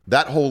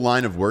 That whole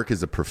line of work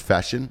as a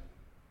profession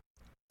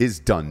is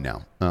done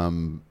now.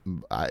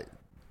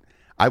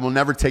 I will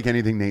never take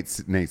anything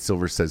Nate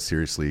Silver says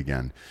seriously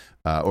again,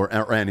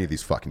 or any of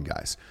these fucking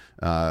guys.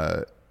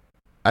 I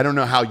don't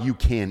know how you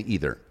can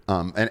either.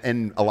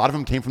 And a lot of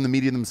them came from the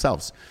media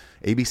themselves.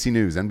 ABC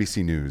News,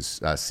 NBC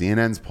News,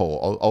 CNN's poll,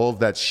 all of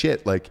that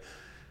shit. Like,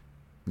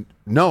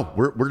 no,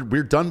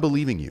 we're done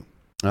believing you.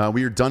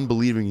 We are done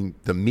believing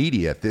the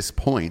media at this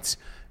point.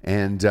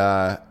 And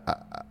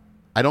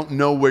I don't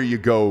know where you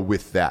go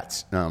with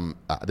that.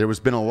 There has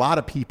been a lot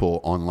of people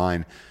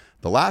online.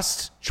 The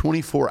last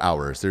 24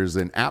 hours, there's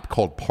an app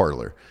called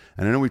Parler.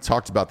 And I know we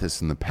talked about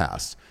this in the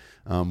past,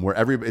 where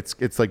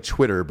it's like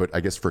Twitter, but I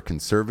guess for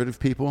conservative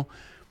people.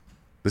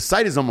 The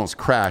site has almost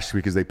crashed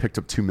because they picked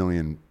up 2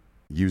 million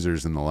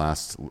users in the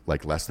last,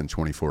 less than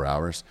 24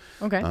 hours.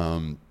 Okay.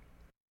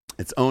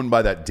 It's owned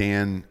by that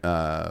Dan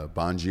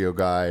Bongio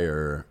guy,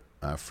 or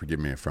forgive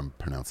me if I'm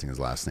pronouncing his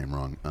last name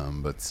wrong.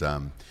 But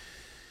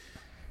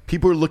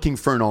people are looking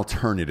for an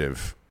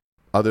alternative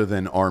other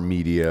than our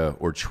media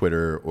or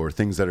Twitter or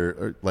things that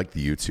are like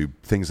the YouTube,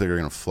 things that are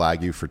going to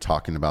flag you for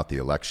talking about the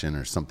election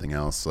or something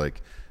else.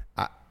 Like,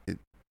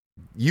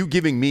 you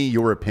giving me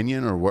your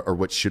opinion or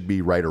what should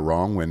be right or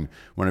wrong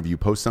whenever you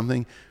post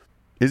something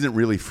isn't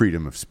really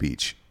freedom of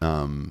speech.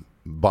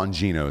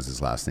 Bongino is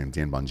his last name,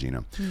 Dan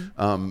Bongino.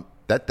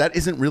 That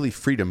isn't really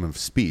freedom of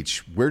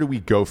speech. Where do we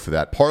go for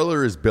that?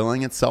 Parler is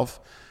billing itself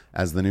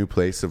as the new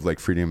place of like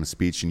freedom of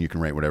speech, and you can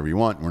write whatever you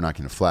want. We're not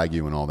going to flag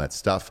you and all that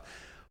stuff.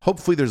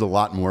 Hopefully there's a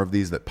lot more of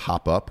these that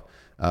pop up,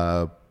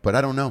 but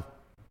I don't know.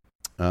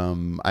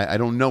 I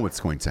don't know what's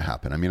going to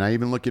happen. I mean, I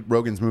even look at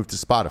Rogan's move to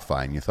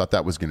Spotify, and you thought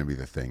that was going to be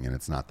the thing, and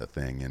it's not the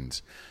thing.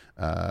 And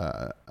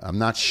I'm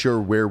not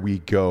sure where we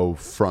go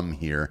from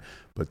here,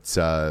 but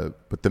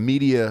the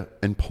media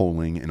and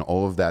polling and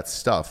all of that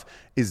stuff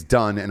is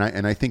done,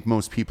 and I think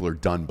most people are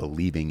done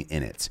believing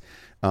in it.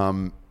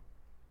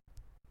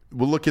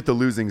 We'll look at the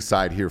losing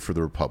side here for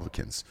the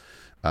Republicans.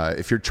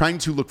 If you're trying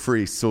to look for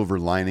a silver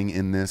lining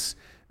in this,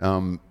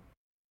 the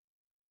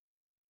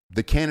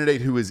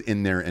candidate who is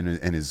in there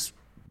and is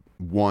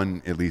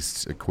won, at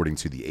least according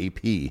to the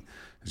AP,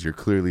 as you're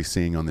clearly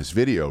seeing on this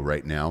video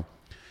right now,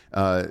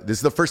 this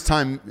is the first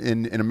time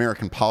in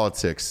American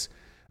politics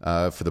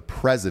for the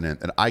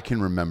president that I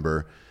can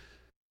remember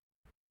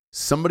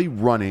somebody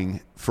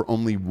running for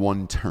only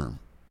one term.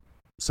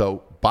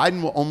 So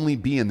Biden will only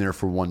be in there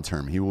for one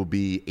term. He will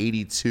be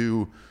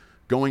 82,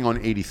 going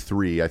on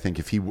 83. I think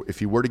if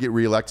he were to get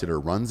reelected or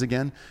runs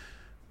again,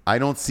 I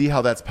don't see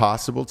how that's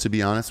possible, to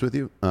be honest with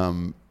you,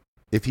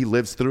 if he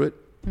lives through it.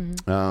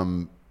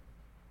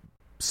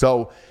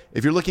 So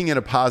if you're looking at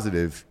a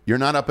positive, you're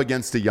not up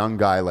against a young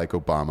guy like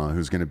Obama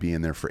who's going to be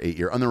in there for 8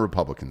 years on the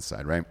Republican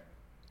side, right?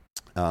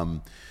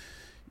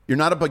 You're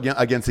not up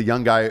against a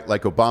young guy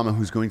like Obama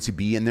who's going to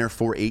be in there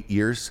for 8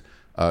 years.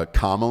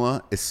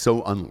 Kamala is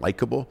so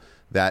unlikable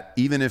that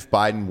even if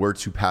Biden were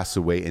to pass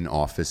away in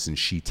office and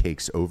she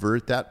takes over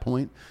at that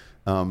point,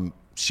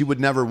 she would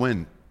never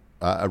win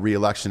a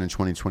re-election in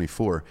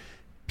 2024.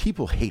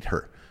 People hate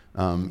her.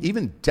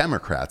 Even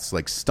Democrats,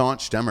 like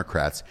staunch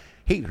Democrats,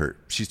 hate her.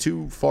 She's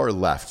too far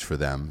left for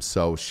them,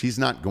 so she's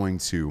not going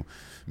to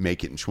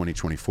make it in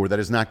 2024. That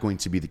is not going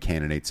to be the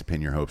candidate to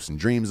pin your hopes and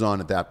dreams on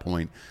at that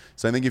point.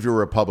 So I think if you're a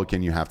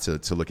Republican, you have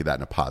to look at that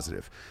in a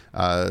positive.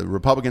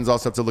 Republicans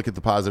also have to look at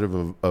the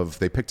positive of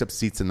they picked up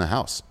seats in the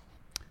House.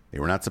 They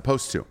were not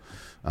supposed to.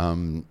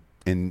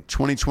 In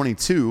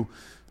 2022,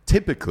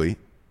 typically,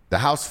 the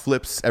House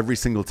flips every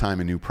single time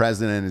a new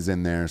president is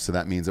in there, so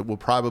that means it will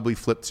probably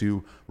flip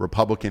to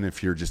Republican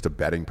if you're just a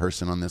betting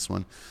person on this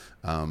one.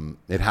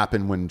 It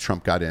happened when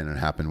Trump got in. It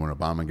happened when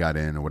Obama got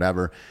in or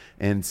whatever.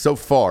 And so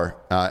far,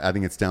 I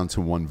think it's down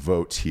to one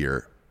vote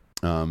here,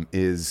 the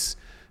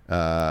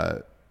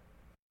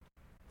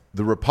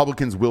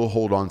Republicans will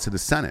hold on to the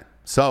Senate.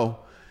 So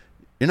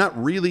you're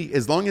not really,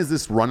 as long as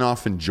this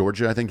runoff in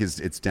Georgia, I think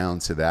it's down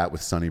to that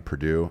with Sonny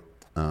Perdue.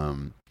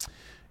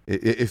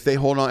 If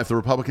the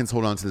Republicans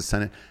hold on to the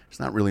Senate, there's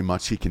not really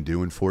much he can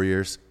do in 4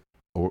 years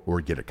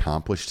or get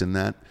accomplished in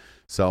that.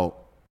 So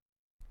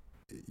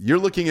you're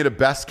looking at a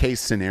best case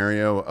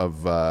scenario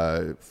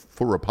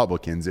for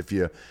Republicans. If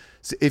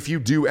you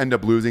do end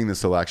up losing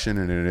this election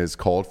and it is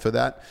called for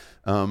that,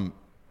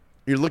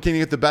 you're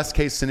looking at the best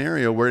case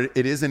scenario where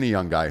it isn't a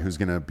young guy who's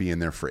going to be in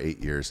there for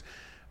 8 years.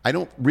 I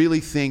don't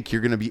really think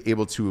you're going to be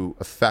able to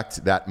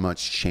affect that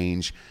much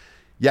change.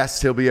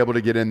 Yes, he'll be able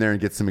to get in there and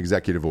get some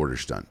executive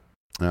orders done.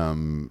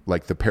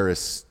 Like the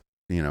Paris,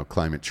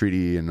 climate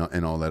treaty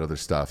and all that other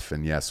stuff.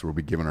 And yes, we'll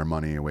be giving our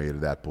money away to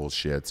that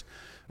bullshit.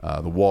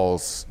 The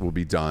walls will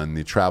be done.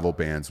 The travel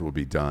bans will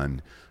be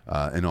done,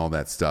 and all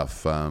that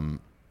stuff.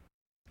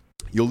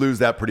 You'll lose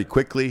that pretty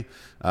quickly,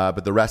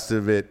 but the rest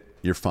of it,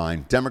 you're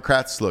fine.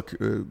 Democrats, look,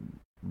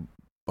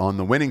 on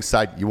the winning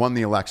side, you won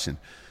the election.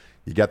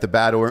 You got the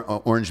bad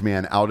orange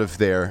man out of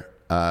there.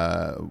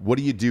 What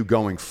do you do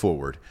going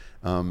forward?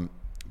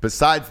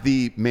 Besides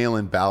the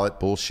mail-in ballot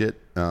bullshit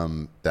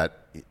that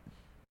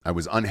I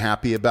was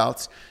unhappy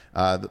about,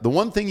 the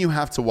one thing you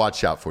have to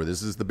watch out for,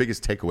 this is the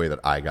biggest takeaway that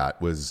I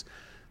got, was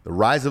the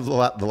rise of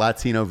the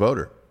Latino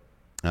voter.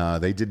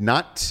 They did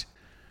not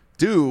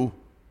do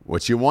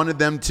what you wanted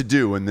them to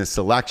do in this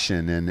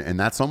election, and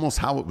that's almost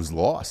how it was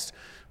lost,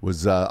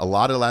 was a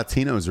lot of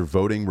Latinos are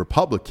voting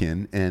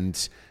Republican,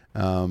 and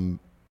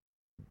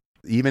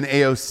even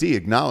AOC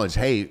acknowledged,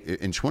 hey,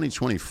 in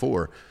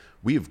 2024,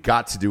 we've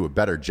got to do a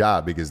better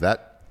job because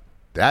that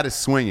is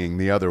swinging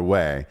the other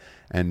way.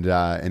 And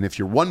if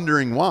you're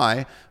wondering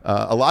why,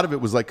 a lot of it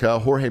was like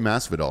Jorge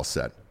Masvidal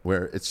said,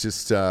 where it's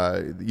just,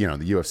 the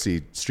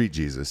UFC Street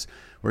Jesus,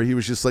 where he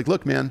was just like,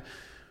 look, man,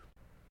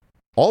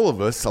 a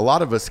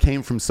lot of us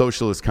came from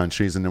socialist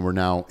countries and then we're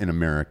now in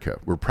America.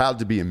 We're proud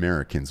to be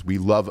Americans. We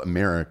love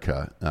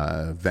America.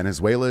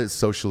 Venezuela is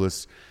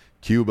socialist,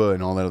 Cuba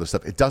and all that other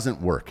stuff. It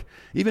doesn't work.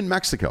 Even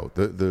Mexico,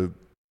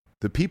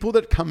 the people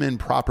that come in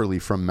properly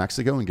from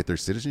Mexico and get their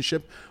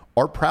citizenship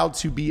are proud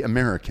to be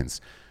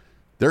Americans.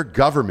 Their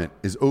government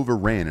is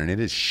overran and it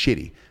is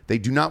shitty. They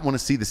do not want to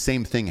see the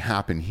same thing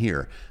happen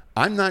here.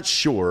 I'm not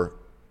sure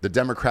the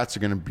Democrats are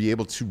going to be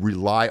able to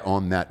rely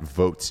on that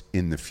vote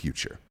in the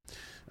future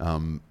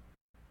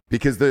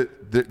because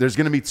there's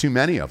going to be too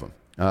many of them.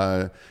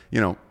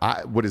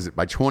 What is it?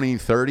 By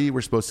 2030,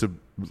 we're supposed to,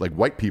 like,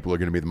 white people are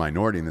going to be the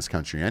minority in this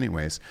country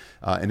anyways.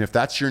 And if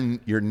that's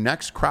your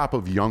next crop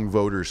of young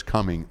voters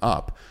coming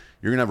up,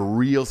 you're going to have a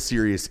real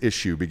serious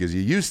issue, because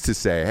you used to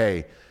say,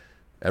 hey,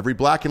 every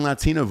black and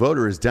Latino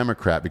voter is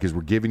Democrat because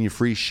we're giving you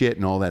free shit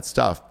and all that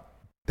stuff.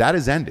 That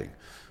is ending.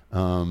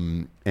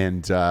 I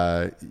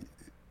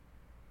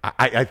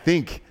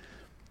think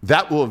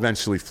that will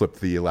eventually flip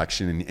the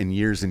election in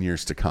years and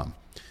years to come.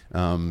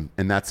 And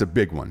that's a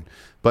big one.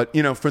 But,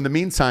 for the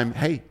meantime,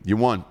 hey, you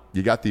won.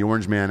 You got the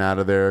orange man out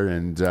of there,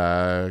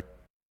 and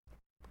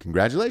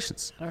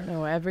congratulations. I don't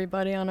know.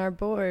 Everybody on our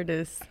board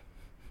is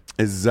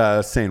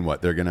saying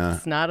what? They're going to...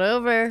 It's not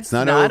over. It's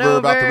not over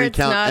about the recount. It's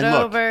not and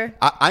look, over.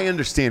 I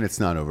understand it's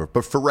not over,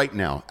 but for right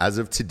now, as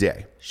of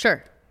today,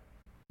 Sure.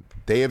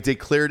 they have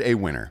declared a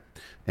winner.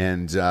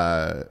 And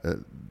I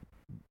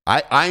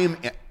am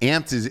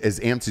amped as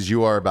amped as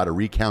you are about a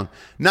recount,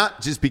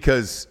 not just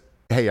because,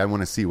 hey, I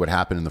want to see what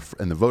happened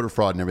in the voter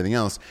fraud and everything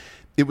else.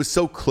 It was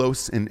so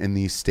close in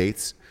these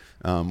states.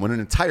 When an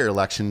entire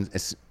election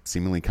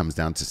seemingly comes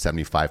down to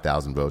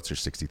 75,000 votes or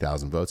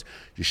 60,000 votes,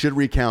 you should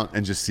recount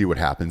and just see what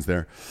happens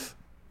there.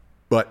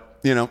 But,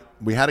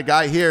 we had a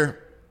guy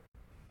here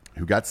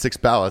who got 6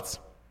 ballots.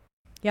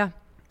 Yeah.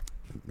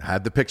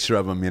 Had the picture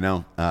of him,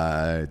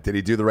 Did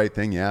he do the right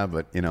thing? Yeah,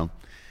 but,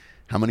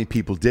 how many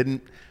people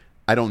didn't?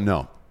 I don't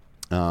know.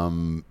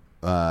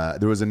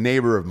 There was a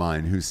neighbor of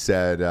mine who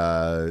said,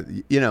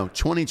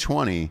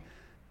 2020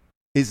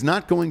 is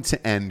not going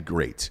to end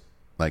great.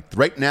 Like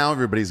right now,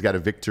 everybody's got a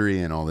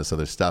victory and all this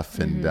other stuff.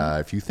 And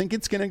if you think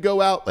it's going to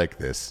go out like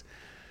this,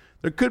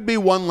 there could be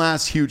one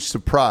last huge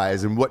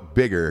surprise. And what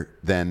bigger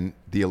than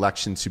the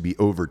election to be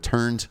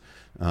overturned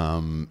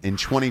in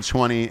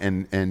 2020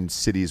 and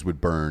cities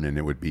would burn and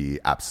it would be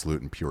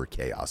absolute and pure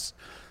chaos.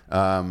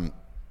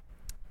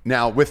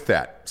 Now, with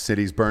that,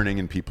 cities burning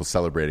and people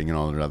celebrating and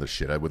all that other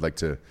shit, I would like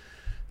to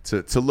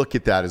look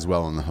at that as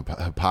well and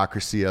the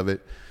hypocrisy of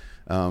it.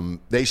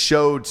 They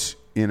showed,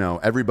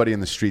 everybody in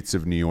the streets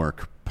of New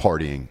York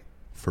partying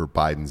for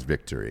Biden's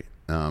victory.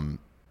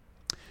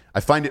 I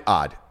find it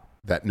odd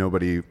that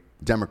nobody,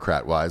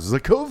 Democrat-wise, was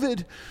like,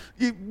 COVID,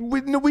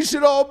 we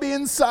should all be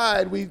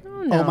inside.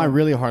 All my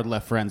really hard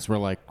left friends were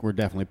like, we're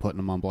definitely putting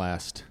them on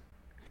blast.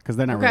 Because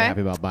they're not really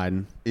happy about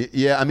Biden.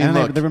 Yeah, I mean, and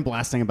look, they've been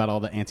blasting about all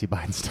the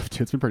anti-Biden stuff,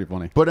 too. It's been pretty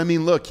funny. But, I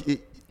mean, look,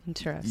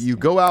 Interesting. you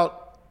go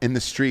out in the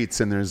streets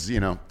and there's,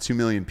 2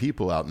 million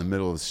people out in the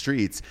middle of the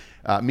streets.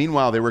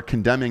 Meanwhile, they were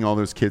condemning all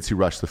those kids who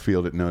rushed the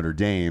field at Notre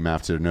Dame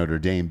after Notre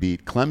Dame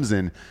beat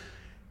Clemson.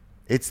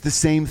 It's the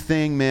same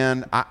thing,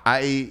 man.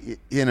 Either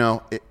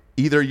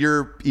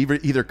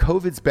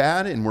COVID's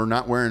bad and we're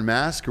not wearing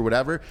masks or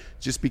whatever,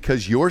 just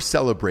because your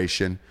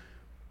celebration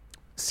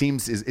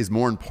seems is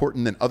more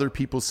important than other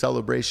people's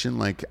celebration.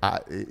 Like,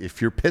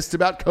 if you're pissed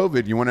about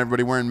COVID, you want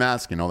everybody wearing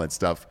masks and all that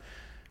stuff.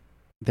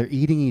 They're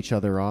eating each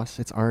other, Ross.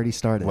 It's already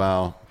started.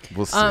 Well,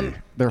 we'll see.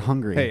 They're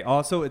hungry. Hey,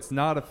 also, it's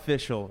not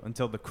official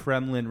until the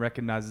Kremlin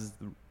recognizes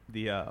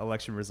the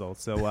election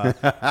results. So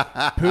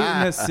Putin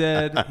has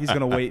said he's going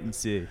to wait and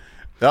see.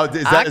 Oh,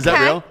 is that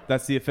real?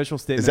 That's the official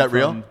statement. Is that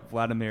real? From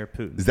Vladimir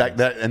Putin. Is that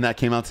and that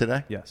came out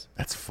today? Yes.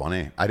 That's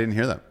funny. I didn't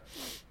hear that.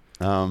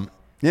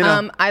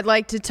 I'd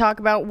like to talk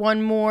about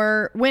one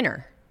more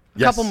winner. A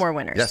couple more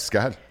winners. Yes, go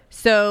ahead.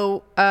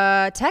 So,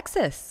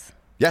 Texas.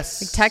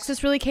 Yes.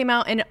 Texas really came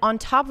out. And on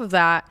top of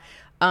that,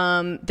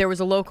 there was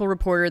a local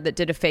reporter that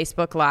did a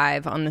Facebook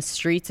Live on the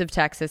streets of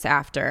Texas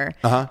after.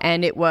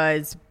 And it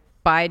was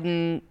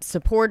Biden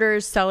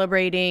supporters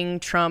celebrating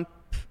Trump,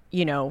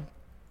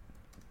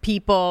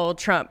 people,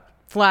 Trump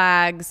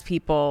flags,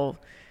 people,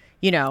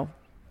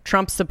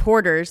 Trump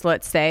supporters,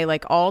 let's say,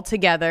 like all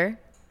together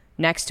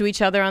next to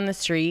each other on the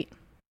street,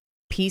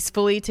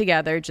 peacefully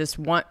together, just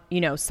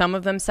some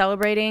of them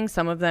celebrating,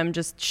 some of them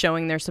just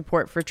showing their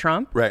support for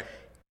Trump. Right.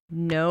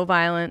 No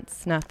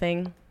violence,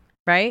 nothing,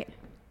 right?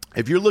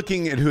 If you're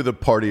looking at who the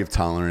party of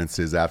tolerance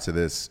is after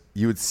this,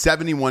 you had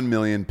 71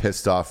 million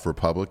pissed off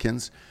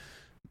Republicans.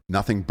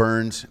 Nothing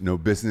burned. No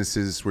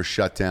businesses were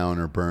shut down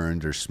or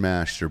burned or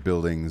smashed or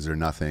buildings or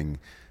nothing.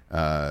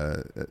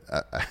 I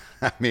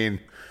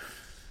mean,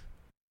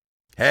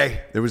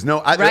 hey, there was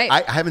no...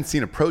 I haven't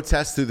seen a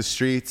protest through the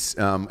streets.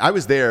 I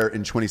was there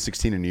in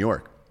 2016 in New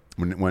York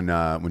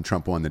when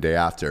Trump won the day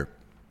after.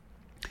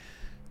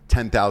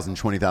 10,000,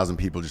 20,000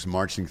 people just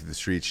marching through the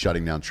streets,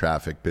 shutting down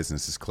traffic,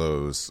 businesses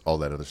closed, all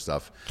that other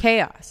stuff.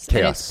 Chaos.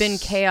 And it's been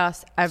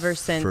chaos ever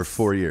since... For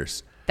 4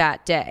 years.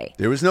 That day.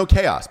 There was no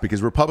chaos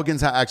because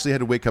Republicans actually had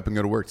to wake up and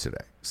go to work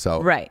today.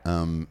 So, right.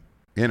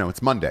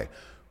 It's Monday.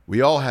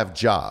 We all have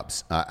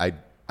jobs. I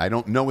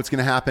don't know what's going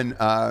to happen.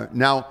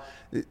 Now,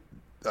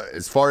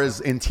 as far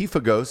as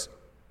Antifa goes,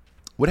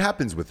 what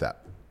happens with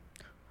that?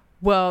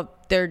 Well,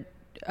 they're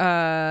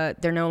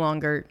no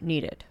longer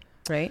needed,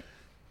 right?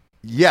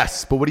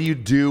 Yes, but what do you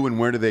do and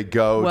where do they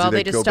go? Well, do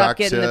they just go stop back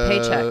getting to... the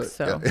paychecks.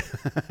 So,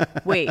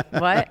 wait,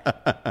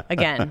 what?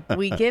 Again,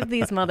 we give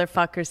these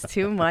motherfuckers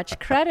too much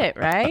credit,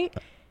 right?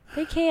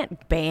 They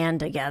can't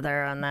band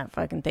together on that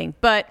fucking thing.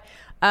 But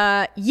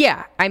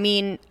yeah, I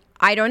mean,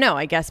 I don't know.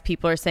 I guess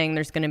people are saying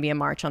there's going to be a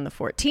march on the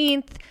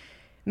 14th.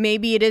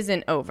 Maybe it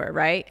isn't over,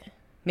 right?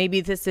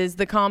 Maybe this is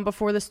the calm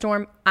before the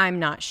storm. I'm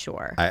not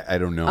sure. I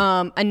don't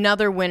know.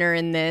 Another winner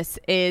in this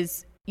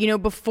is,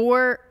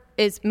 before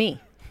is me.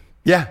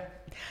 Yeah.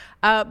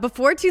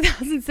 Before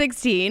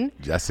 2016,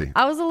 Jesse.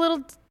 I was a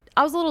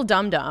little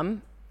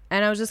dumb,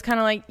 and I was just kind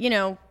of like,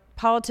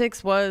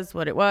 politics was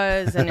what it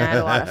was, and I had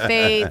a lot of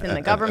faith in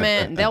the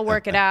government, and they'll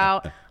work it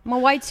out. I'm a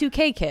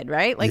Y2K kid,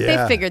 right? Like,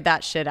 they figured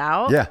that shit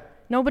out. Yeah.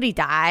 Nobody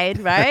died,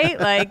 right?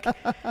 Like,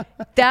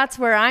 that's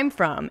where I'm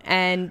from.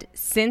 And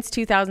since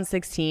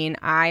 2016,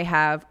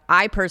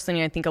 I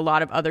personally, I think a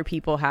lot of other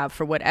people have,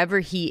 for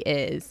whatever he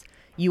is,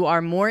 you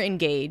are more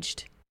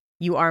engaged.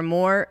 You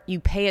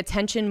pay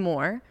attention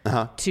more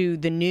to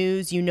the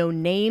news. You know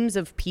names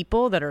of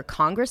people that are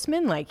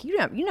congressmen. Like, you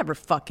never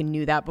fucking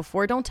knew that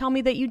before. Don't tell me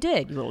that you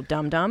did, you little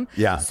dum-dum.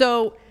 Yeah.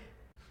 So,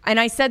 and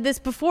I said this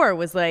before,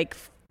 was like,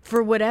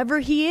 for whatever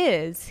he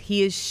is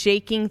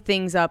shaking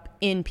things up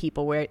in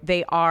people where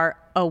they are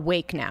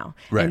awake now.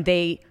 Right. And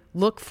they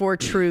look for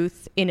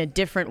truth in a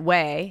different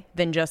way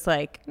than just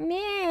like,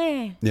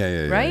 meh.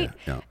 Yeah. Right?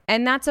 Yeah.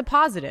 And that's a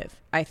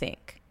positive, I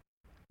think.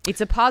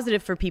 It's a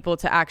positive for people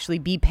to actually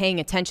be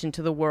paying attention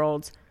to the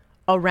world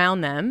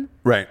around them.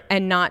 Right.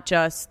 And not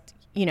just,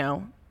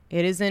 it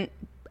isn't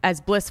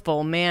as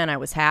blissful. Man, I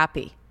was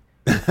happy.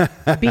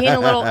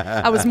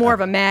 I was more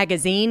of a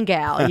magazine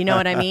gal, you know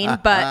what I mean?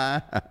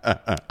 But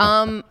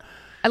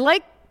I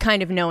like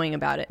kind of knowing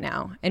about it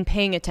now and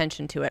paying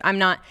attention to it.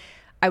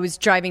 I was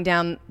driving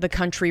down the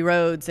country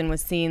roads and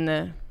was seeing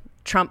the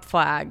Trump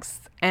flags,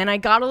 and I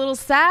got a little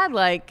sad,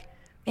 like,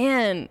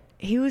 man,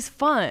 he was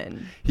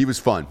fun. He was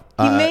fun.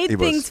 He made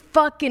things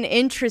fucking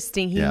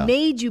interesting. He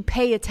made you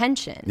pay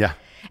attention. Yeah.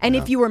 And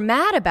if you were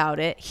mad about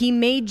it, he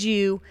made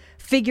you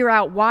figure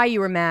out why you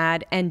were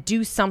mad and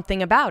do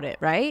something about it,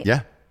 right?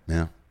 Yeah.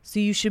 So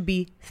you should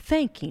be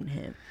thanking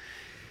him.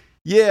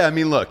 Yeah, I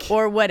mean, look.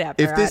 Or whatever.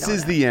 If this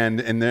is the end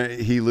and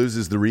he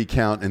loses the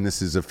recount and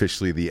this is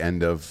officially the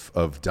end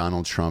of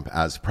Donald Trump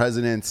as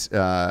president,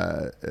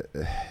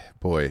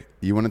 boy,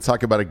 you want to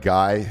talk about a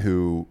guy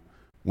who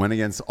went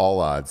against all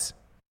odds,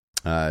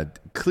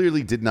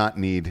 clearly did not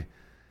need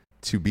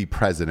to be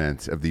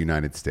president of the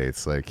United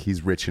States. Like,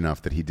 he's rich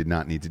enough that he did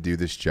not need to do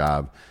this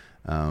job.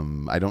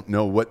 I don't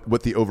know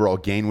what the overall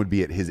gain would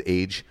be at his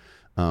age.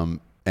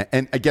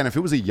 And again, if it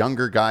was a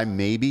younger guy,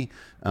 maybe.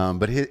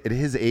 But at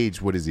his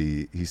age, what is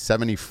he? He's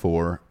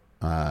 74.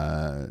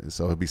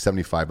 So he'll be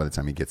 75 by the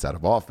time he gets out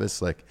of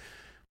office. Like,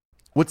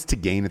 what's to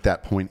gain at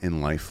that point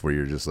in life where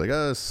you're just like,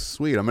 oh,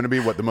 sweet, I'm going to be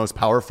the most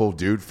powerful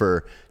dude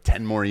for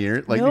 10 more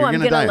years? Like, no, you're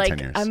going to die in 10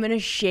 years. I'm going to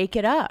shake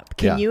it up.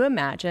 Can you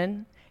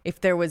imagine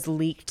if there was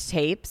leaked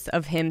tapes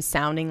of him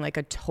sounding like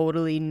a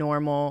totally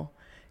normal,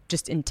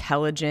 just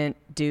intelligent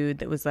dude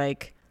that was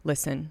like,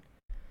 listen,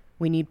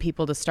 we need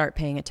people to start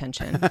paying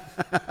attention.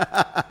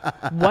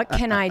 What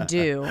can I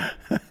do?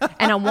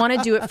 And I want to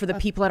do it for the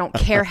people. I don't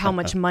care how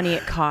much money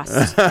it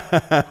costs.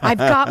 I've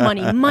got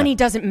money. Money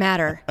doesn't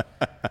matter.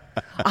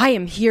 I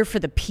am here for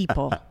the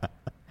people.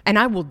 And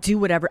I will do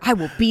whatever. I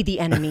will be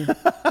the enemy.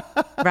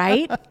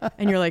 Right?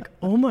 And you're like,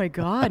 oh my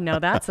God, now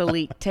that's a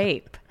leaked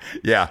tape.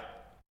 Yeah.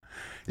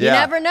 You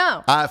never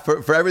know.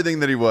 For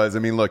everything that he was, I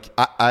mean, look,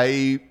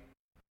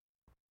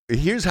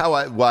 here's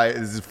why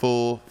this is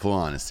full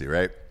honesty,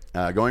 right?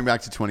 Going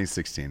back to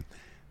 2016,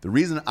 the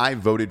reason I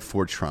voted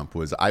for Trump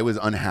was I was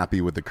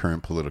unhappy with the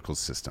current political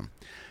system.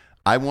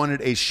 I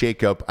wanted a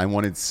shakeup. I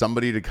wanted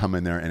somebody to come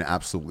in there and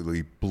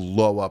absolutely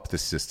blow up the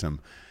system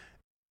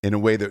in a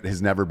way that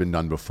has never been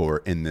done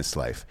before in this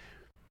life.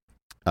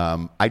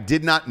 I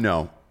did not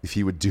know if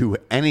he would do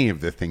any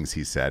of the things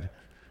he said.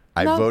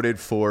 I voted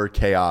for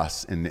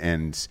chaos,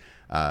 and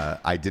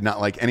I did not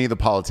like any of the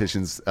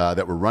politicians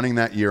that were running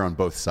that year on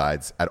both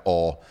sides at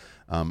all.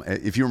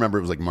 If you remember,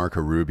 it was like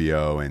Marco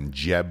Rubio and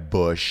Jeb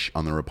Bush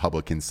on the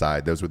Republican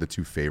side. Those were the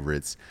two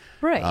favorites.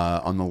 Right.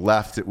 On the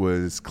left, it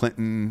was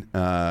Clinton.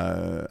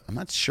 I'm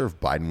not sure if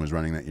Biden was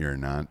running that year or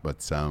not,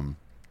 but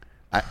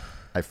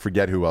I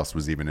forget who else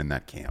was even in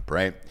that camp,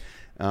 right?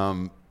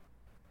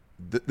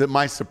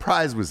 My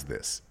surprise was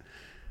this.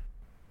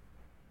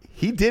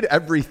 He did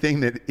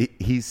everything that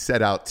he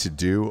set out to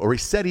do, or he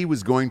said he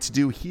was going to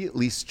do. He at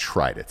least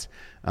tried it.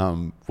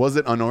 Was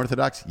it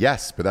unorthodox?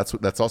 Yes, but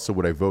that's also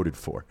what I voted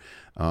for.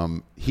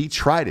 He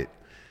tried it.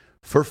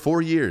 For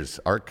 4 years,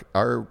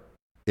 our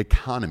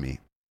economy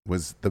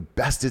was the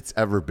best it's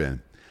ever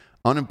been.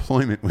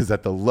 Unemployment was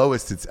at the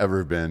lowest it's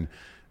ever been.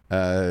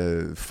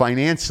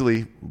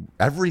 Financially,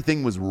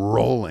 everything was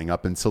rolling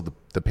up until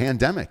the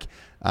pandemic.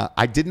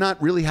 I did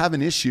not really have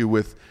an issue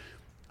with...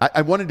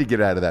 I wanted to get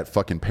out of that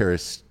fucking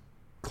Paris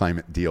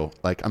climate deal.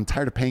 Like, I'm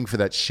tired of paying for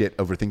that shit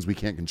over things we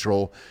can't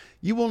control.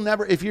 You will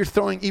never, even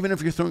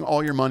if you're throwing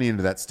all your money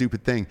into that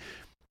stupid thing,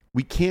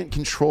 we can't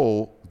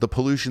control the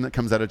pollution that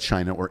comes out of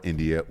China or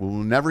India. We will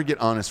never get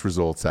honest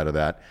results out of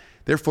that.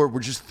 Therefore,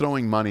 we're just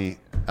throwing money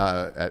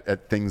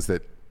at things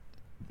that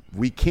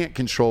we can't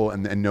control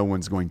and no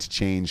one's going to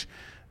change.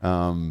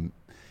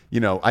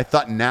 I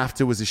thought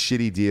NAFTA was a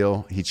shitty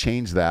deal. He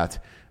changed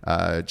that.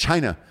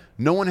 China.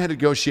 No one had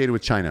negotiated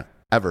with China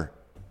ever.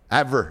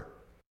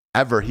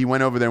 He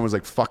went over there and was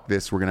like, fuck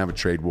this. We're going to have a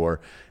trade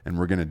war and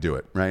we're going to do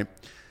it, right?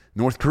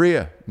 North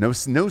Korea. No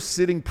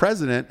sitting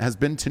president has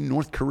been to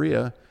North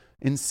Korea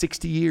in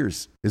 60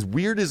 years. As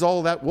weird as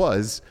all that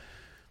was,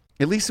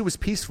 at least it was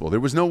peaceful. There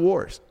was no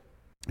wars.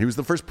 He was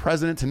the first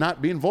president to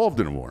not be involved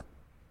in a war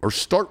or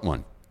start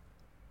one.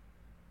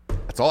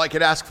 That's all I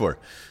could ask for.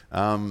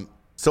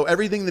 So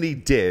everything that he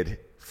did,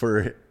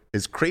 for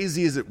as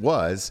crazy as it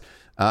was,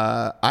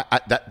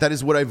 that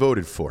is what I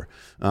voted for.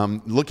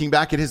 Looking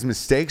back at his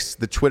mistakes,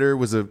 the Twitter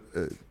was a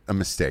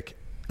mistake.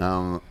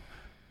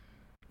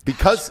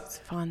 Because it's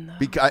fun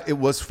though. It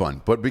was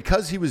fun, but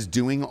because he was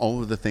doing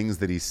all of the things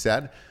that he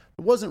said,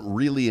 there wasn't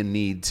really a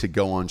need to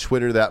go on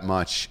Twitter that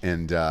much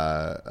and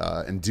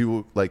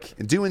do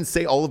and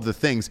say all of the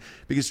things,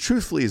 because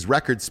truthfully, his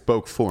record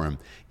spoke for him.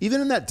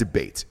 Even in that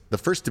debate, the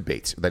first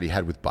debate that he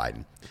had with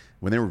Biden,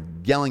 when they were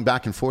yelling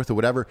back and forth or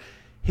whatever,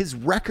 his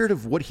record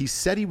of what he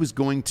said he was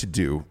going to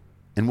do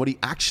and what he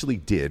actually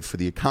did for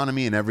the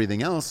economy and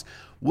everything else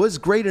was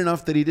great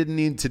enough that he didn't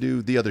need to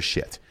do the other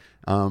shit.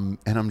 And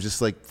I'm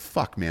just like,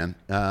 fuck, man.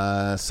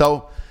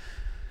 So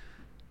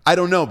I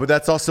don't know, but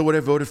that's also what I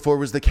voted for,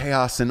 was the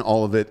chaos and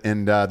all of it.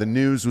 And the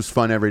news was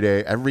fun every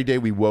day. Every day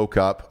we woke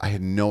up, I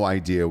had no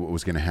idea what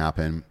was going to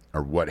happen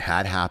or what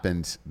had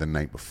happened the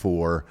night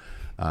before.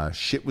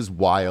 Shit was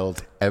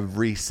wild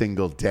every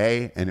single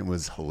day, and it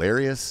was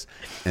hilarious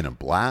and a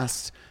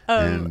blast.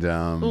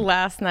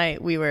 Last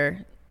night we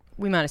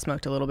might have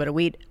smoked a little bit of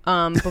weed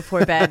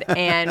before bed,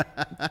 and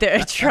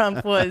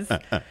Trump was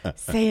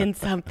saying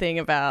something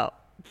about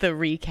the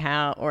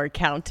recount or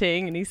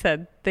counting, and he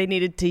said they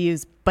needed to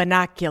use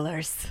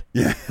binoculars.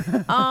 Yeah.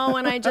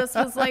 And I just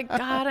was like,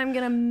 God, I'm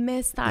gonna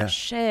miss that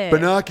shit.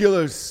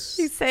 Binoculars.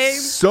 He's saying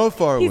so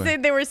far away. He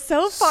said they were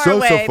so far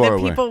away that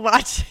people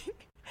watching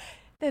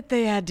that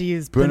they had to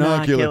use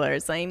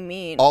binoculars. I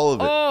mean, all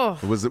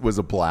of it was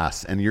a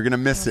blast, and you're gonna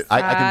miss it.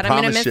 I can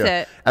promise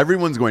you,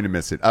 everyone's going to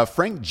miss it.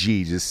 Frank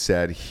G just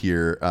said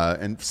here,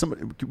 and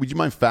somebody, would you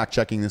mind fact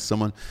checking this?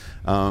 Someone,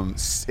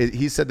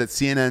 he said that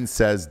CNN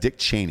says Dick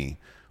Cheney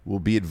will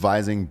be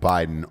advising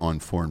Biden on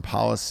foreign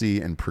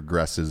policy, and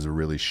progressives are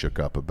really shook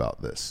up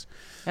about this.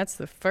 That's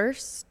the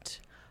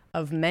first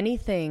of many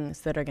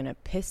things that are going to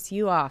piss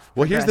you off.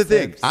 Well, here's the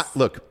thing.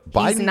 Look,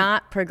 Biden, he's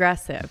not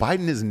progressive.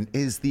 Biden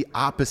is the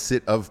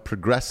opposite of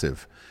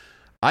progressive.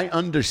 I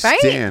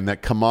understand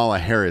that Kamala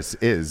Harris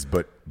is,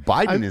 but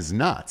Biden is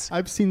not.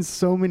 I've seen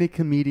so many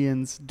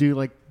comedians do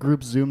like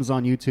group Zooms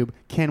on YouTube.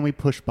 Can we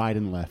push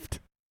Biden left?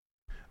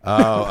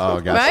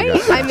 Oh, gotcha. Right?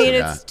 Gotcha. I mean,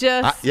 it's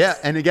just... yeah,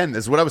 and again,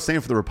 this is what I was saying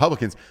for the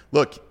Republicans.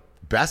 Look,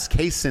 best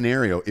case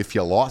scenario, if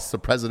you lost the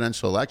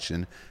presidential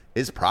election,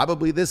 is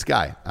probably this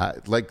guy.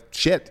 Like,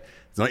 shit.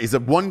 He's a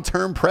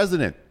one-term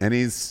president, and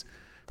he's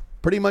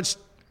pretty much,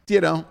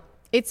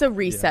 It's a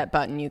reset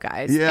button, you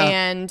guys. Yeah.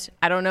 And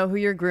I don't know who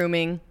you're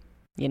grooming.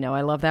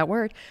 I love that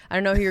word. I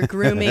don't know who you're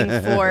grooming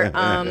for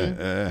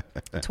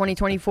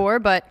 2024,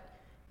 but,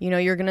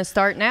 you're going to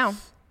start now,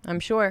 I'm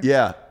sure.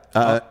 Yeah.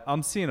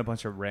 I'm seeing a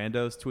bunch of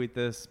randos tweet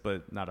this,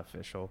 but not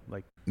official.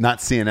 Like, not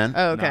CNN?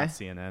 Oh, okay. Not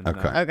CNN.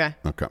 Okay.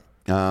 No.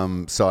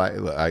 Okay. So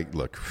I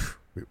look.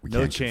 We no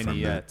can't Cheney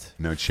yet. That.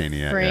 No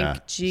Cheney yet.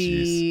 Frank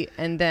G. Jeez.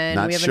 And then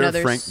not we have sure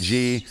another. Frank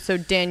G. So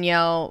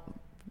Danielle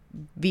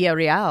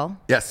Villarreal.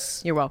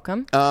 Yes. You're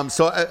welcome.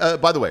 So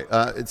by the way,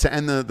 to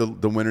end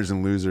the winners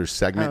and losers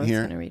segment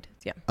here. Read.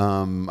 Yeah.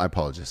 I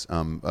apologize.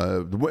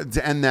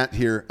 To end that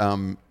here,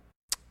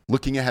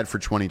 looking ahead for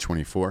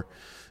 2024.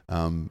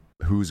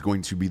 Who's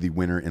going to be the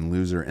winner and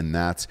loser in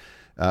that?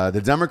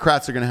 The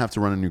Democrats are going to have to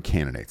run a new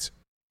candidate,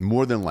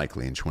 more than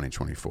likely in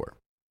 2024,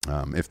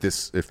 if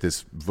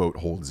this vote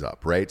holds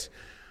up, right?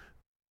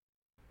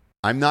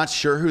 I'm not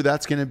sure who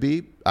that's going to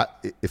be.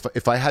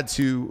 If I had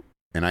to,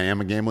 and I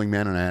am a gambling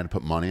man and I had to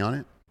put money on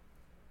it,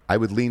 I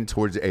would lean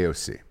towards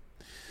AOC.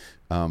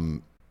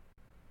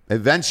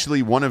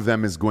 Eventually, one of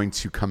them is going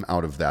to come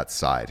out of that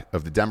side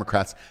of the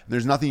Democrats. And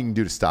there's nothing you can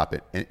do to stop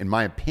it. In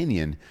my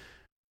opinion,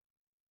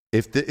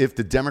 if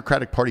the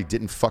Democratic Party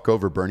didn't fuck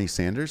over Bernie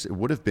Sanders, it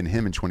would have been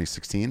him in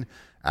 2016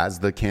 as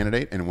the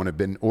candidate, and it would have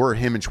been, or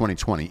him in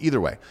 2020.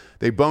 Either way,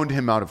 they boned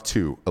him out of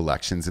 2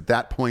 elections. At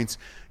that point,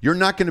 you're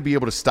not going to be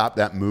able to stop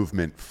that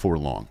movement for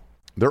long.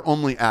 They're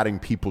only adding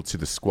people to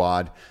the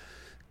squad.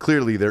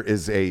 Clearly, there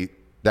is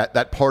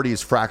that party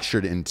is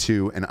fractured in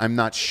 2, and I'm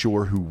not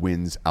sure who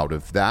wins out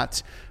of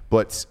that.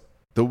 But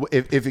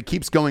if it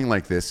keeps going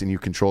like this, and you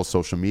control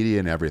social media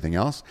and everything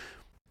else,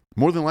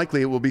 more than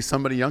likely, it will be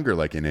somebody younger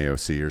like an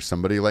AOC or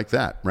somebody like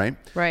that, right?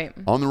 Right.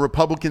 On the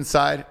Republican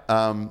side,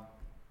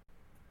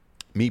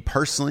 me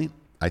personally,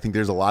 I think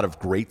there's a lot of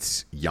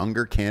great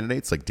younger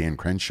candidates like Dan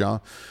Crenshaw,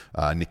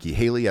 Nikki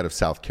Haley out of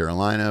South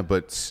Carolina,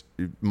 but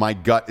my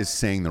gut is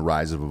saying the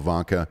rise of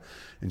Ivanka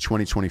in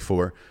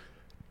 2024.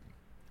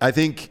 I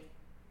think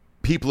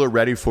people are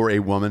ready for a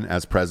woman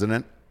as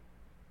president.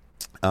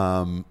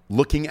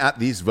 Looking at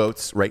these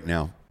votes right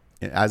now,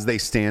 as they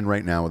stand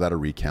right now without a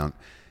recount,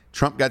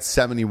 Trump got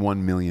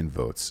 71 million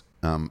votes.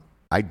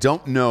 I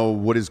don't know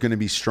what is going to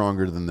be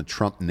stronger than the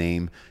Trump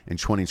name in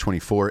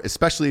 2024,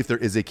 especially if there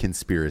is a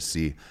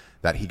conspiracy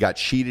that he got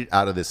cheated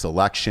out of this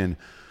election.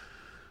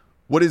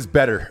 What is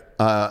better,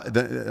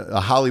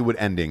 a Hollywood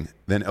ending,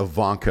 than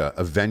Ivanka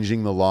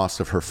avenging the loss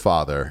of her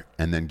father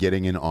and then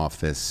getting in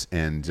office?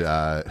 And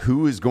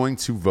who is going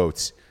to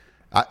vote?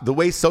 The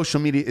way social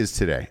media is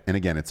today, and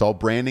again, it's all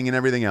branding and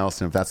everything else,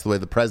 and if that's the way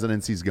the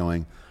presidency is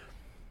going,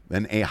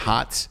 then a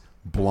hot,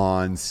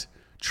 blonde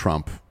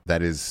Trump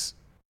that is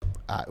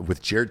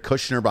with Jared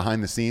Kushner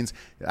behind the scenes,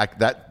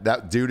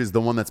 that dude is the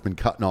one that's been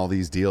cutting all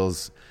these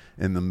deals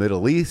in the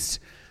Middle East.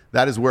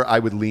 That is where I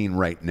would lean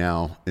right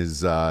now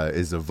is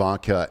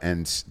Ivanka.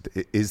 And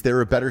is there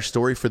a better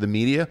story for the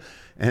media?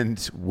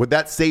 And would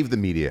that save the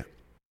media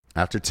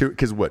after two?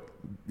 Because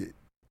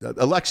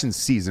election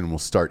season will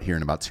start here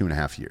in about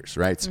 2.5 years,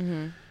 right?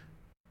 Mm-hmm.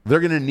 They're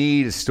going to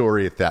need a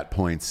story at that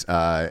point.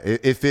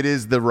 If it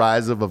is the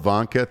rise of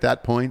Ivanka at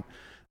that point,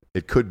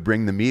 it could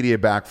bring the media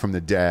back from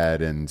the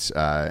dead, and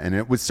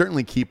it would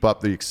certainly keep up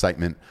the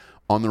excitement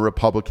on the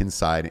Republican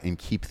side and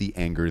keep the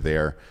anger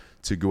there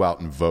to go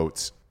out and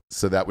vote.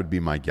 So that would be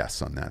my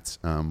guess on that.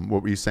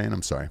 What were you saying?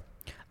 I'm sorry.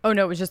 Oh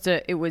no,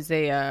 it was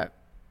a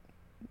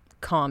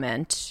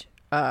comment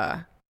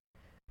that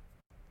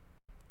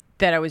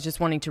I was just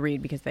wanting to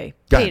read because they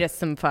paid us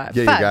some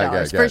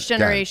 $5. First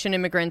generation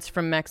immigrants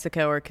from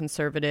Mexico are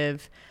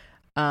conservative.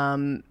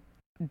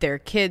 Their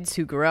kids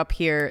who grew up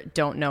here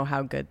don't know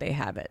how good they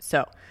have it.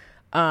 So,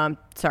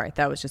 sorry,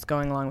 that was just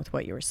going along with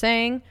what you were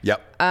saying.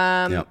 Yep.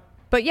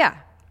 But yeah,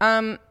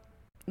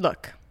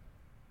 look,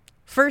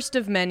 first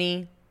of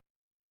many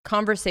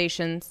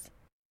conversations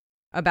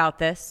about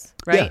this,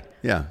 right?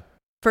 Yeah.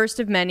 First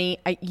of many.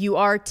 You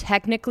are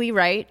technically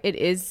right. It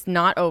is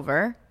not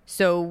over.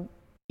 So,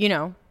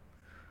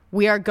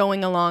 we are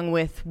going along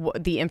with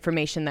the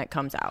information that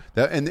comes out.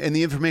 And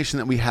the information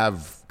that we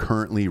have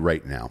currently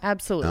right now.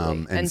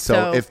 Absolutely. And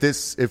so if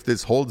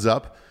this holds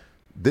up,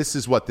 this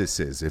is what this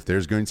is. If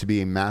there's going to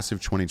be a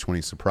massive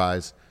 2020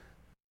 surprise,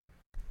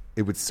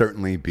 it would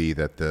certainly be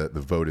that the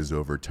vote is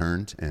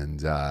overturned.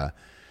 And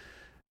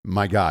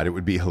my God, it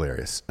would be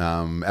hilarious.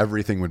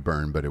 Everything would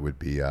burn, but it would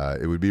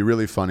be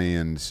really funny.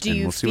 And do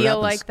you we'll see what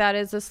feel happens. like that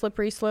is a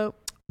slippery slope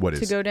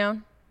to go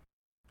down?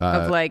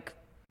 Of like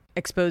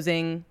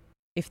exposing,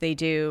 if they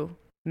do,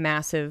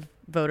 massive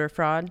voter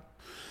fraud?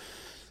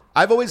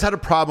 I've always had a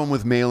problem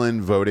with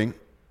mail-in voting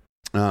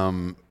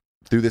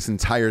through this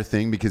entire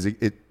thing because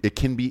it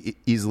can be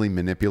easily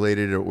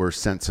manipulated or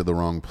sent to the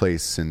wrong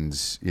place. And,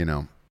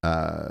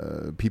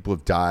 people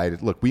have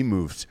died. Look, we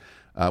moved.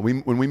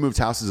 When we moved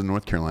houses in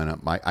North Carolina,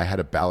 I had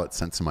a ballot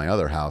sent to my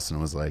other house and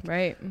it was like,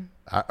 right.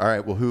 All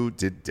right, well, who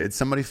did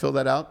somebody fill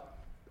that out?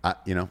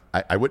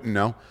 I wouldn't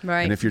know.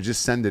 Right. And if you're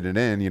just sending it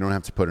in, you don't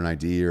have to put an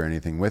ID or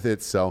anything with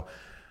it. So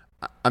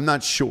I'm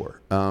not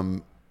sure.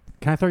 Can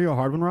I throw you a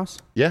hard one, Ross?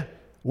 Yeah.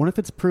 What if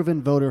it's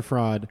proven voter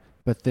fraud,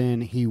 but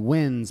then he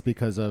wins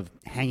because of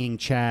hanging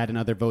Chad and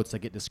other votes that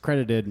get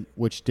discredited,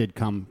 which did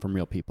come from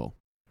real people?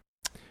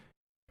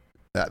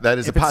 That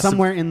is if it's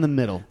somewhere in the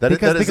middle. That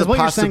is a what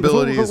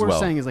possibility what as we're well.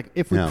 saying is like,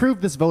 if we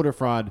prove this voter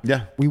fraud,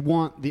 we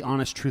want the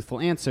honest, truthful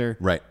answer.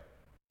 Right.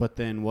 But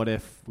then what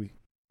if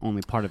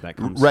only part of that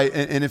comes? Right.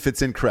 And if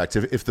it's incorrect,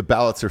 if the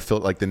ballots are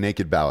filled, like the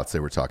naked ballots they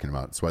were talking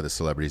about, that's why the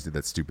celebrities did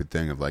that stupid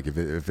thing of like,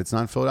 if it's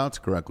not filled out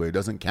correctly, it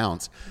doesn't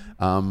count.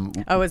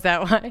 Is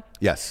that why?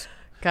 Yes.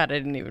 God, I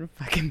didn't even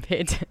fucking pay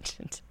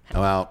attention to that.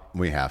 Well,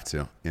 we have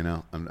to,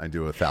 I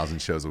do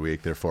 1,000 shows a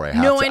week, therefore I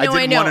have to. I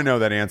didn't want to know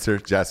that answer,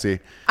 Jesse.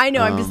 I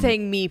know. I'm just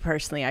saying, me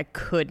personally, I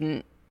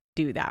couldn't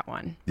do that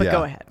one. But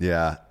go ahead.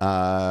 Yeah.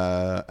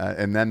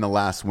 And then the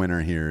last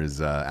winner here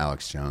is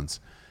Alex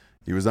Jones.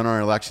 He was on our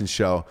election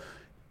show.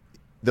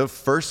 The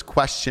first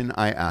question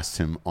I asked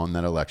him on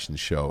that election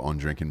show on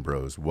Drinking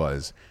Bros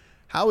was,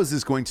 how is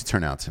this going to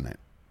turn out tonight?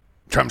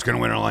 Trump's going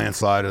to win a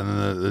landslide,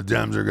 and the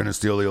Dems are going to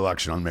steal the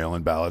election on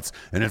mail-in ballots,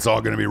 and it's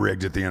all going to be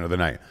rigged at the end of the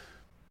night.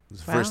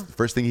 It was the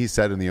first thing he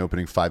said in the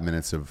opening 5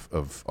 minutes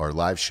of our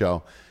live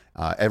show.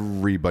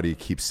 Everybody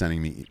keeps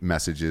sending me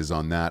messages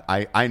on that.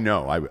 I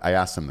know. I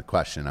asked him the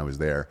question. I was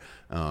there.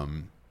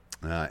 And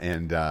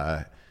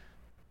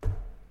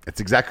it's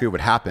exactly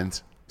what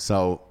happened.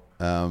 So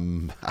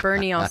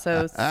Bernie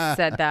also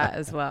said that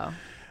as well.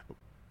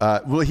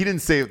 Well, he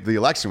didn't say the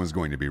election was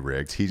going to be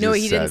rigged. He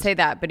didn't say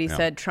that, but he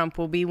said Trump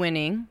will be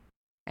winning,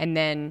 and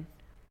then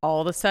all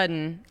of a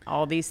sudden,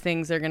 all these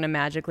things are going to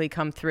magically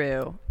come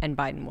through, and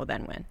Biden will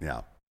then win.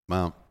 Yeah.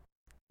 Well,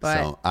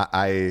 so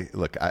I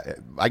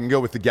can go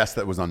with the guest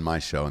that was on my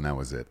show, and that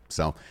was it.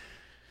 So,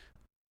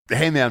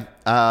 hey, man,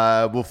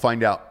 we'll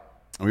find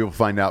out. We will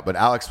find out. But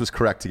Alex was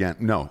correct again.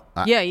 No.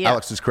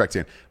 Alex was correct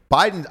again.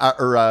 Biden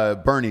or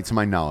Bernie, to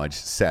my knowledge,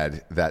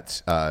 said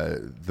that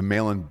the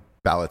mail-in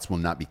ballots will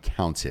not be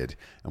counted,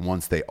 and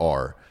once they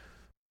are,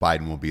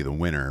 Biden will be the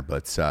winner.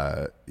 But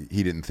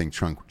he didn't think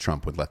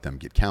Trump would let them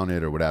get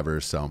counted or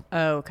whatever. So,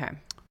 okay,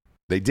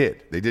 they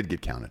did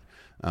get counted.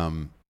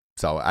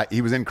 So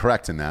he was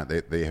incorrect in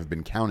that they have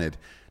been counted.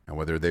 Now,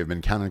 whether they've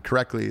been counted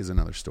correctly is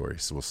another story,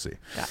 so we'll see.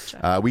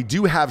 Gotcha. We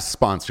do have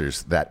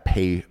sponsors that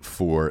pay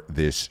for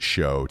this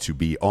show to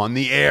be on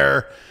the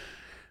air.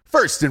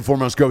 First and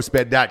foremost,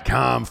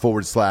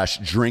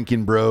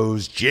 ghostbed.com/drinking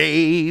bros,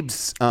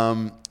 Jabes.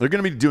 They're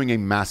going to be doing a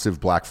massive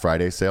Black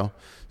Friday sale.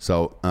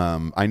 So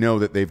I know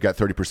that they've got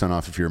 30%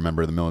 off if you're a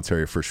member of the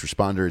military or first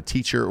responder, a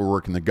teacher, or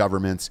work in the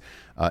government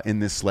in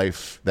this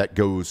life that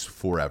goes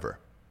forever.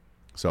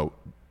 So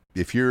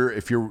if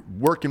you're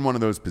working one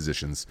of those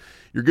positions,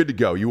 you're good to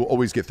go. You will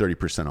always get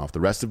 30% off. The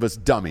rest of us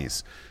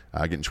dummies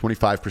getting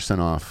 25%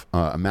 off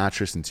a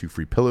mattress and 2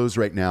 free pillows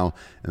right now.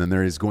 And then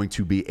there is going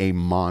to be a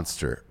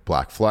monster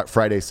Black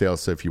Friday sale.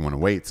 So if you want to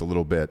wait, it's a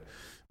little bit.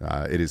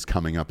 It is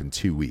coming up in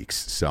 2 weeks.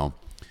 So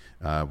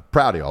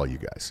proud of all you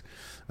guys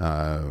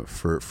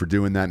for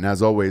doing that. And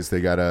as always,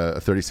 they got a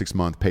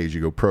 36-month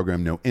pay-as-you-go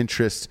program, no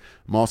interest.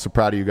 I'm also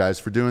proud of you guys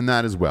for doing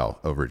that as well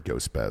over at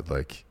GhostBed.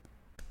 Like,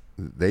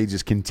 they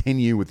just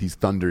continue with these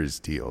thunderous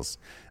deals,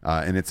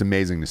 and it's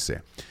amazing to see.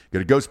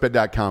 Go to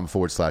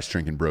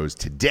ghostbed.com/drinking bros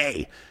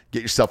today.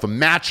 Get yourself a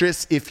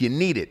mattress if you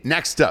need it.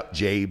 Next up,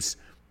 Jabes,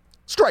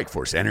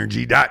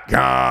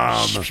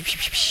 strikeforceenergy.com.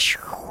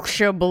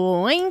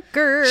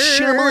 Shablinker.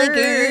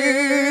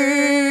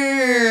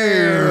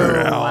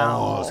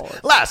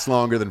 Lasts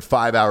longer than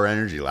 5-hour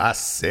energy.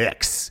 Lasts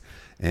 6.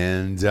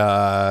 And,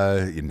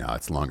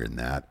 it's longer than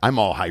that. I'm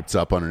all hyped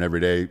up on it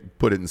every day.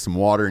 Put it in some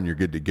water and you're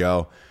good to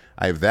go.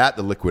 I have that,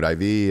 the Liquid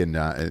IV, and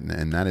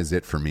that is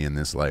it for me in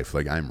this life.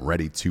 Like, I'm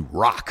ready to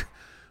rock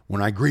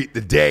when I greet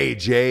the day,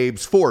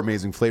 Jabes. 4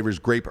 amazing flavors: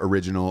 grape,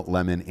 original,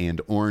 lemon,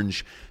 and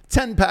orange.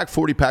 10-pack,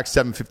 40-pack,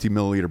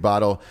 750-milliliter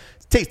bottle.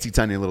 Tasty,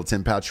 tiny little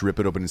tin pouch. Rip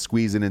it open and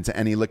squeeze it into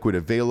any liquid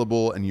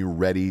available, and you're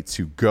ready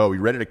to go.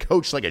 You're ready to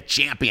coach like a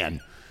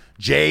champion,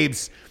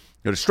 Jabes.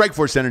 Go to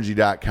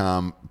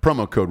strikeforceenergy.com,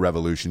 promo code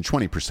REVOLUTION,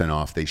 20%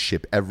 off. They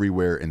ship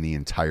everywhere in the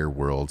entire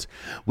world.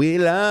 We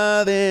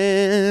love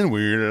it.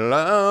 We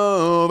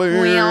love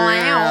it. We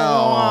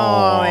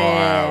love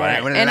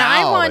it. We And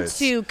I love want it.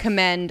 to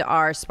commend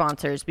our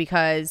sponsors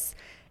because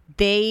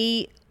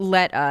they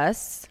let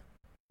us,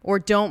 or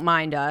don't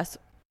mind us,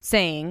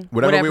 saying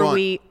Whatever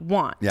we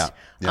want. Yeah.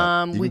 You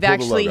can We've pull the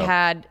actually logo.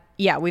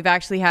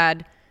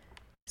 had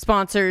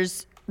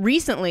sponsors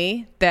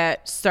recently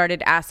that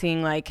started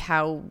asking, like,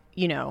 how,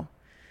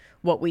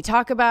 what we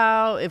talk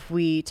about, if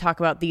we talk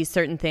about these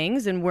certain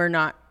things, and we're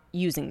not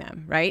using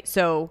them, right?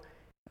 So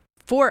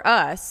for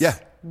us,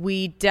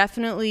 we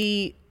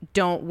definitely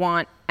don't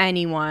want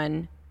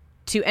anyone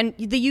to, and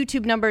the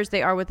YouTube numbers,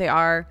 they are what they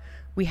are.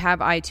 We have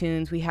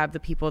iTunes, we have the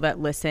people that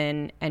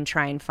listen and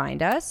try and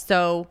find us.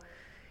 So,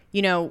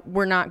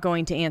 we're not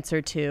going to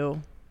answer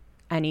to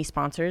any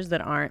sponsors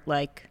that aren't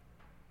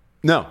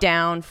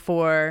down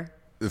for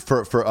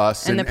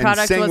us, and the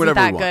product saying wasn't whatever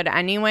that we want. good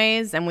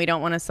anyways, and we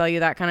don't want to sell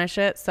you that kind of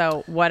shit,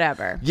 so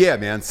whatever. Yeah,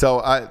 man.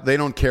 So they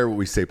don't care what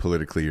we say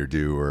politically or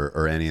do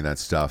or any of that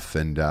stuff.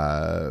 And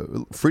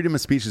freedom of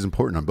speech is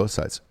important on both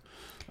sides.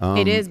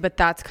 It is, but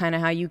that's kind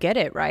of how you get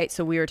it, right?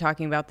 So we were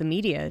talking about the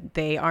media.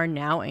 They are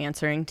now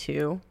answering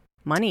to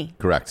money.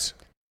 Correct.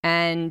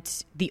 And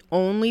the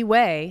only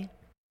way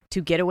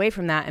to get away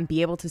from that and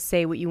be able to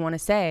say what you want to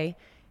say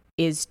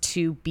is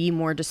to be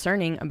more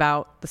discerning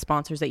about the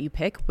sponsors that you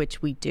pick, which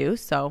we do.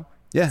 So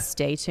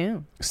stay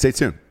tuned. Stay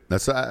tuned.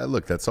 That's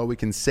that's all we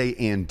can say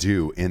and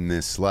do in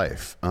this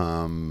life.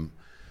 Man.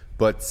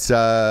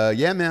 Logo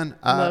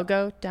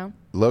down.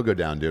 Logo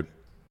down, dude.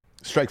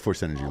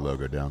 Strikeforce Energy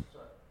logo down.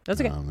 That's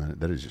okay.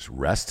 That is just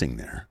resting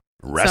there.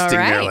 Resting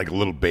there like a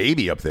little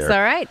baby up there. It's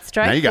all right.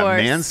 Strikeforce. Now you got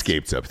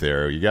Manscaped up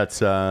there. You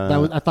got.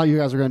 I thought you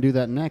guys were going to do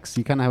that next.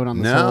 You kind of have it on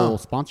this whole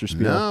sponsor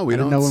spiel. No, we I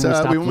didn't don't. know when We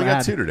stopped only the got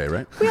ad. 2 today,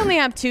 right? We only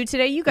have 2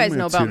 today. You guys only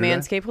know have about 2 today.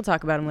 Manscaped. We'll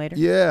talk about them later.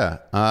 Yeah,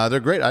 they're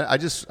great. I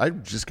just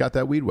got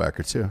that weed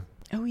whacker too.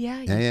 Oh,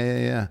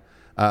 yeah.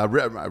 Yeah.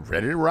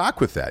 Ready to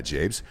rock with that,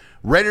 Jabes.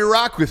 Ready to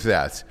rock with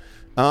that.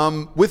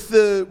 With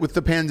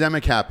the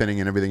pandemic happening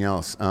and everything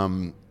else,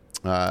 I'm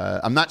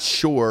not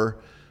sure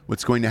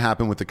what's going to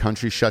happen with the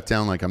country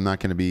shutdown. Like, I'm not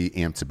going to be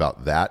amped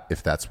about that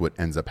if that's what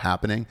ends up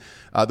happening.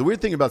 The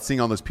weird thing about seeing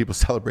all those people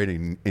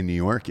celebrating in New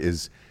York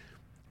is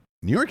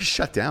New York is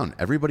shut down.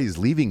 Everybody's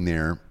leaving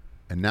there,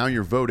 and now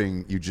you're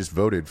voting. You just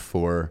voted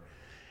for,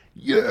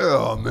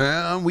 yeah,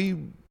 man, we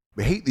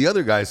hate the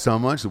other guys so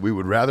much that we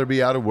would rather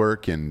be out of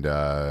work and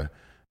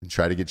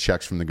try to get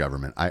checks from the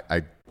government.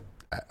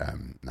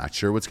 I'm not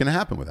sure what's going to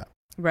happen with that.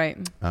 Right.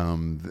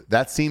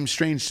 That seems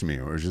strange to me.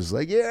 It was just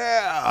like,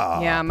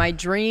 yeah. Yeah, my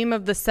dream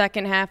of the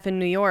second half in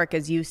New York,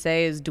 as you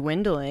say, is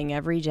dwindling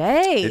every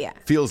day. It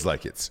feels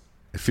like it's.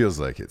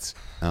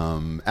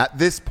 At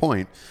this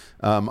point,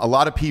 a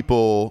lot of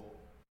people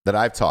that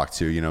I've talked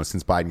to,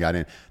 since Biden got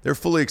in, they're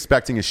fully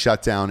expecting a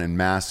shutdown and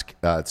mask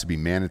to be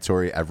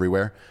mandatory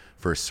everywhere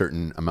for a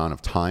certain amount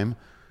of time.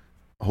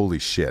 Holy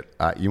shit.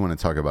 You want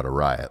to talk about a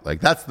riot. Like,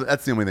 that's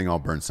the only thing I'll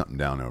burn something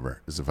down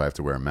over, is if I have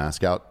to wear a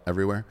mask out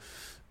everywhere.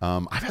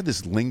 I've had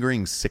this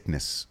lingering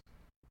sickness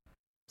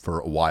for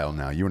a while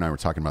now. You and I were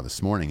talking about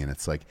this morning, and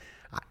it's like,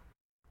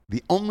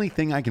 the only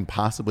thing I can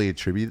possibly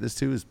attribute this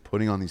to is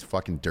putting on these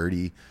fucking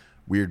dirty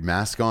weird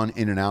mask on,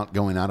 in and out,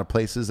 going out of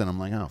places, and I'm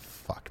like, oh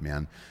fuck,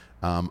 man.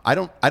 I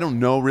don't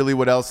know really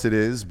what else it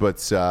is,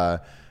 but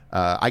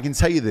I can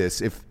tell you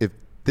this: if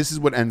this is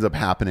what ends up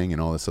happening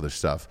and all this other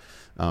stuff,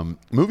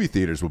 movie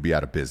theaters will be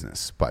out of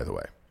business. By the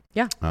way,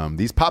 Yeah.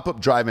 these pop-up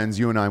drive-ins.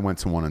 You and I went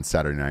to one on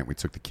Saturday night. We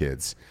took the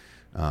kids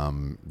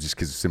just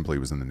because it simply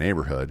was in the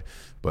neighborhood.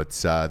 But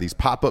these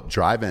pop-up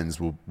drive-ins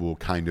will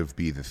kind of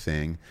be the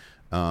thing.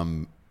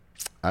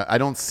 I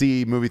don't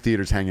see movie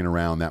theaters hanging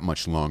around that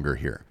much longer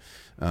here.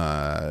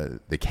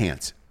 They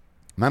can't.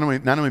 Not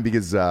only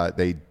because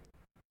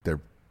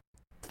they're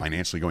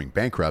financially going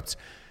bankrupt,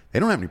 they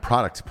don't have any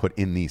product to put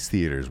in these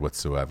theaters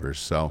whatsoever.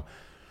 So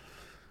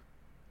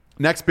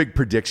next big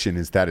prediction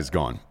is that is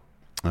gone.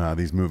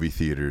 These movie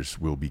theaters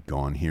will be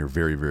gone here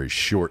very, very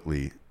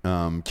shortly.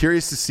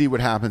 Curious to see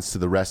what happens to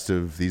the rest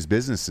of these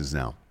businesses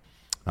now.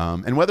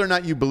 And whether or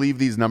not you believe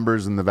these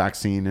numbers and the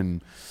vaccine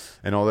and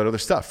all that other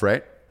stuff,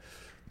 right?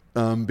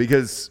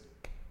 Because,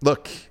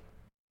 look,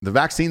 the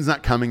vaccine's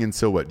not coming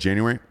until what,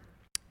 January?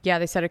 Yeah,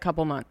 they said a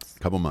couple months.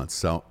 Couple months.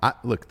 So,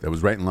 look, that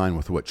was right in line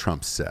with what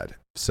Trump said.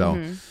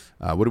 So,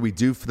 what do we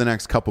do for the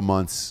next couple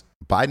months?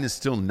 Biden is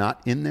still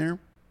not in there,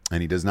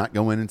 and he does not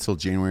go in until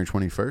January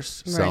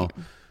 21st. So,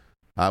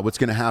 what's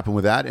going to happen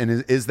with that?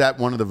 And is that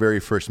one of the very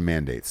first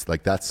mandates?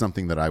 Like, that's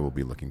something that I will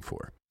be looking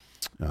for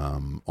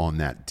on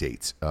that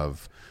date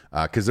of,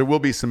 because there will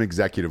be some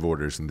executive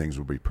orders and things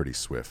will be pretty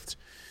swift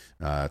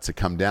to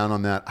come down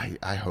on that.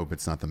 I hope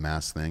it's not the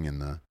mask thing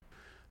and the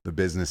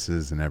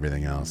businesses and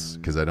everything else,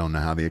 because I don't know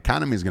how the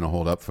economy is going to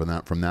hold up from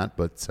that.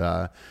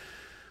 But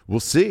we'll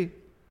see.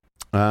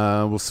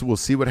 We'll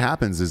see what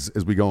happens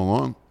as we go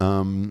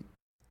along.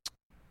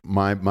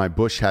 My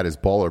Bush hat is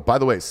baller. By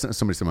the way,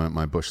 somebody said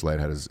my Bush Light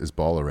hat is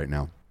baller right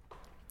now.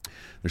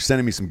 They're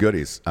sending me some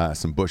goodies.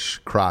 Some Bush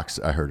Crocs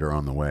I heard are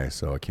on the way,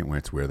 so I can't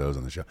wait to wear those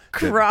on the show.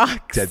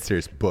 Crocs. Dead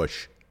serious.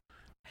 Bush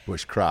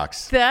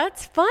Crocs.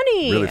 That's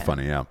funny. Really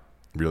funny, yeah.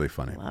 Really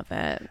funny. Love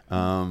it.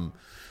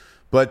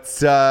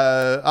 But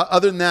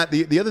other than that,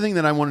 the other thing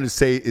that I wanted to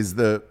say is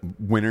the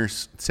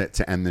winners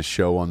to end this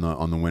show on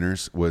the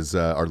winners was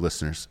our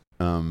listeners.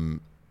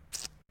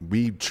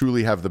 We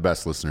truly have the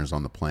best listeners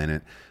on the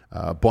planet.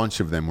 A bunch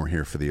of them were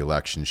here for the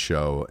election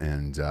show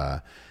and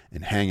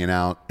hanging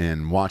out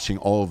and watching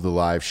all of the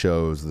live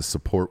shows. The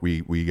support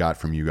we got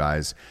from you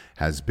guys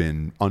has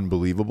been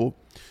unbelievable.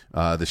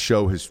 The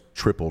show has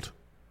tripled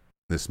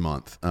this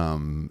month,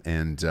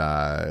 and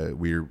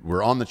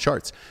we're on the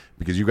charts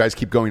because you guys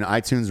keep going to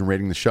iTunes and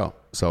rating the show.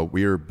 So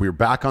we're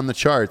back on the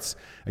charts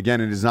again.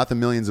 It is not the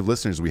millions of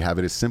listeners we have;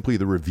 it is simply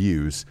the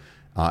reviews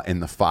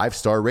and the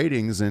 5-star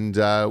ratings. And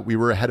we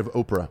were ahead of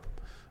Oprah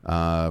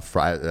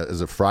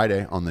as of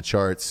Friday on the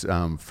charts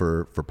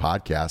for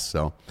podcasts.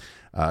 So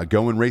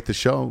go and rate the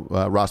show,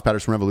 Ross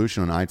Patterson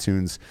Revolution, on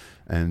iTunes,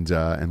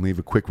 and leave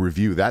a quick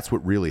review. That's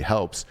what really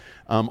helps.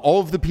 All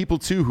of the people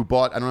too who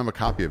bought. I don't have a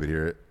copy of it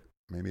here.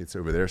 Maybe it's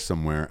over there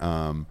somewhere.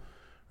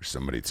 Or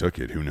somebody took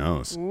it. Who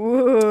knows?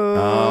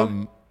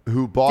 Ooh.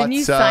 Who bought? Didn't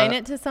you sign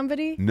it to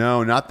somebody?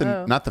 No, not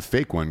the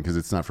fake one, because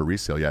it's not for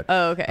resale yet.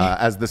 Oh, okay.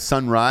 As the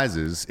sun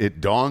rises,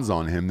 it dawns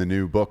on him. The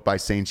new book by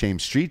St.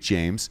 James Street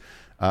James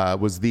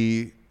was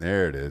the.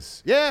 There it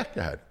is. Yeah,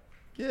 go ahead.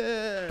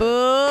 Yeah.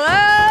 Blow.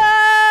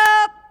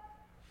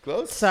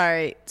 Close.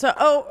 Sorry.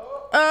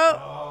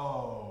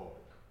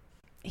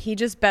 He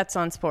just bets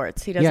on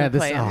sports. He doesn't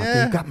play them.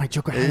 Yeah. You got my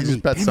joke ahead He of me.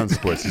 just bets on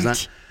sports. He's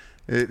not.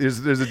 There's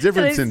a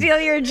difference Did I in steal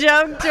your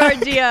joke,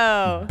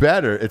 Giorgio?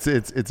 better. It's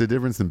a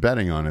difference in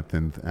betting on it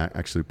than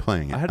actually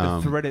playing it. I had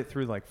to thread it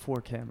through like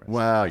 4 cameras.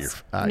 Wow, you're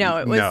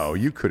No,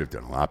 you could have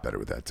done a lot better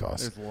with that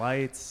toss. There's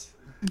lights.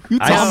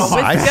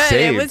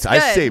 I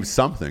saved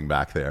something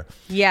back there.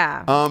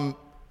 Yeah.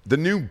 The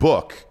new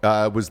book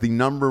was the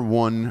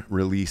 #1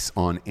 release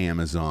on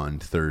Amazon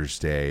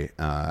Thursday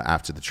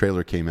after the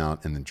trailer came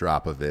out and the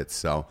drop of it.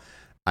 So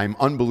I'm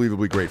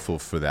unbelievably grateful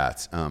for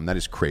that. That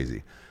is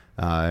crazy.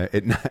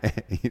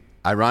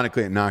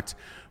 Ironically, it knocked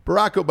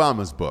Barack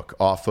Obama's book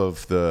off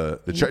of the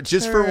chart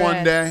just for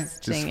one day.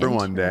 Just for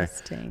one day.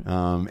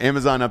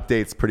 Amazon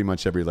updates pretty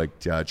much every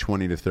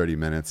 20 to 30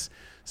 minutes.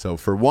 So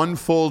for one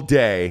full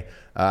day,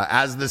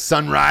 as the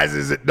sun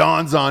rises, it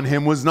dawns on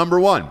him was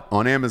 #1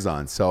 on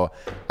Amazon. So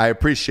I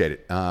appreciate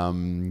it.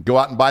 Go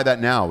out and buy that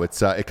now.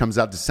 It comes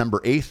out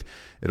December 8th.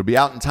 It'll be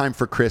out in time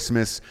for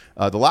Christmas.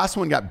 The last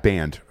one got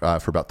banned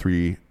for about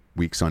 3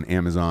 weeks on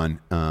Amazon,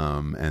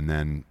 and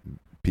then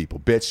people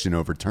bitched and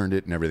overturned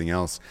it and everything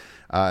else.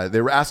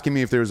 They were asking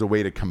me if there was a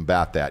way to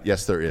combat that.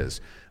 Yes, there is.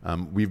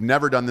 We've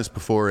never done this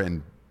before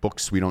in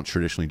books. We don't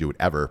traditionally do it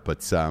ever, but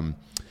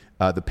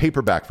the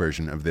paperback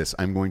version of this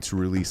I'm going to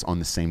release on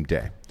the same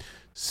day.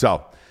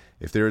 So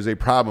if there is a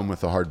problem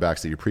with the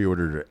hardbacks that you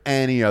pre-ordered or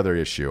any other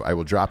issue, I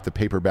will drop the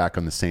paperback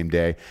on the same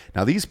day.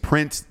 Now, these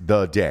print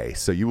the day,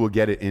 so you will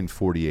get it in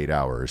 48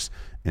 hours.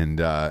 And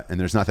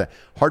there's not that.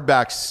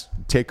 Hardbacks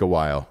take a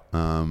while,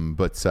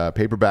 but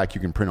paperback you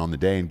can print on the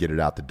day and get it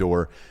out the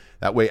door.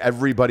 That way,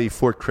 everybody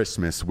for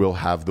Christmas will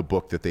have the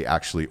book that they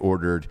actually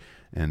ordered,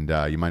 and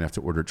you might have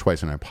to order it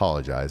twice, and I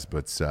apologize,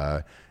 but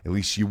at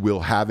least you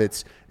will have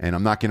it. And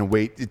I'm not going to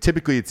wait.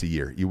 Typically, it's a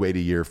year. You wait a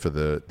year for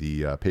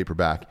the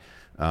paperback.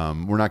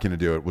 We're not going to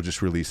do it. We'll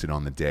just release it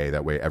on the day.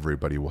 That way,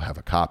 everybody will have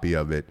a copy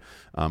of it.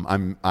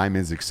 I'm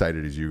as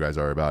excited as you guys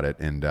are about it.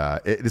 And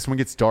this one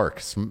gets dark.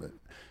 Some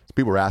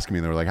people were asking me,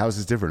 they were like, "How is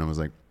this different?" I was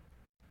like,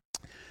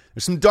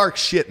 "There's some dark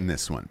shit in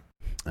this one."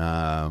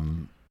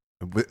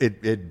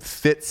 It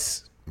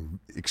fits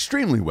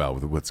extremely well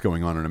with what's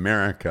going on in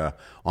America.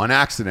 On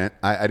accident,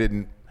 I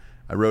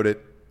wrote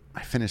it.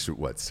 I finished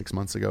it 6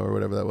 months ago or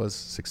whatever that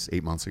was,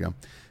 8 months ago.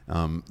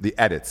 The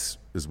edits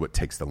is what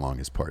takes the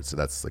longest part, so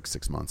that's like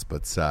 6 months.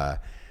 But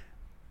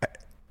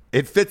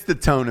it fits the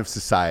tone of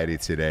society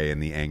today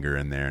and the anger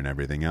in there and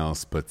everything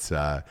else. But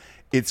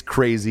it's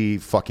crazy,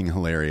 fucking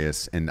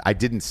hilarious, and I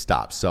didn't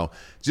stop. So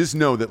just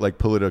know that, like,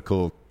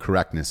 political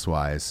correctness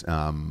wise,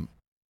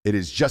 it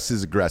is just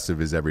as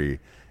aggressive as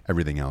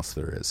everything else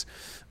there is.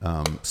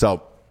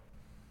 So.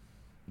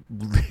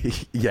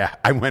 Yeah,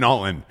 I went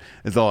all in.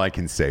 That's all I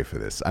can say for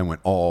this. I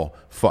went all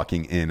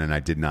fucking in, and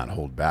I did not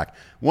hold back.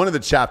 One of the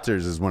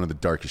chapters is one of the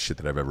darkest shit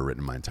that I've ever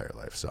written in my entire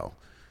life. So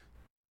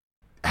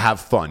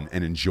have fun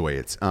and enjoy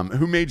it.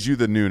 Who made you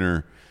the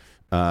Nooner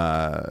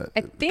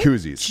I think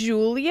koozies?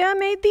 Julia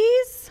made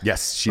these.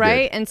 Yes, she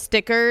right? did. And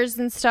stickers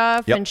and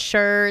stuff, Yep. and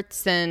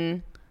shirts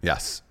and.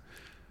 Yes.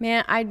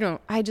 Man, I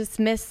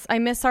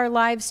miss our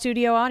live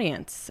studio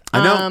audience.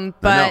 I know.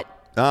 But.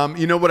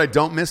 You know what I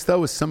don't miss,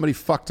 though, is somebody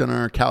fucked on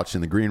our couch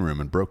in the green room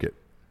and broke it.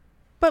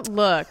 But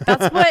look,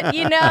 that's what,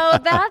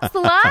 that's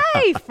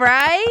life,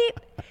 right?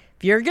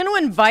 If you're going to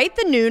invite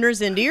the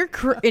Nooners into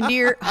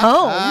your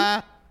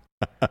home,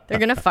 they're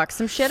going to fuck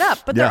some shit up.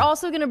 But they're Yeah.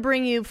 also going to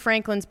bring you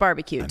Franklin's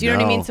barbecue. Do you know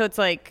what I mean? know. So it's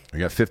like... I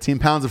got 15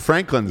 pounds of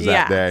Franklin's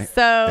that day.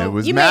 So it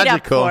was you magical. made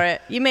up for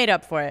it. You made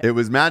up for it. It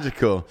was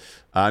magical.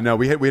 No,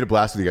 we had a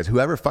blast with you guys.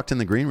 Whoever fucked in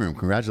the green room,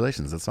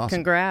 congratulations. That's awesome.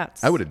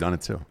 Congrats. I would have done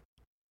it, too.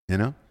 You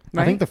know?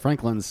 Right? I think the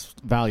Franklin's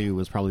value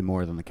was probably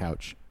more than the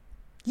couch.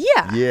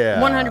 Yeah.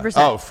 Yeah. 100%.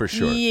 Oh, for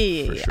sure.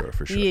 Yeah.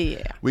 For sure.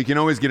 Yeah. We can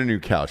always get a new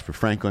couch, but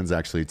Franklin's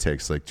actually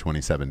takes like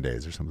 27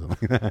 days or something like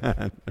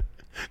that.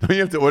 Don't you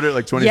have to order it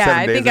like 27 days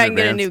Yeah, I think in I can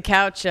get a advance? new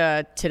couch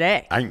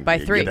today I can by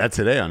get 3. that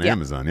today on Yeah.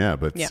 Amazon, yeah.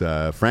 But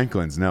Yeah.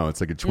 Franklin's, no, it's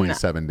like a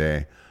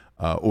 27-day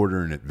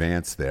order in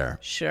advance there.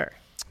 Sure.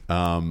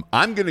 I'm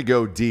going to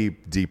go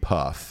deep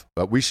puff.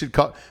 But we should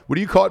call, what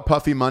do you call it,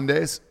 Puffy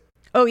Mondays?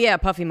 Oh, yeah,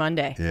 Puffy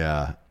Monday.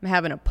 Yeah. I'm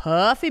having a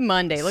Puffy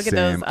Monday. Look at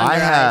those Same. under I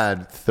eyes.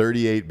 had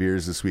 38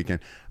 beers this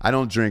weekend. I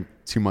don't drink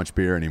too much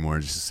beer anymore,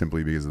 just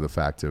simply because of the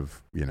fact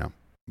of,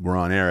 we're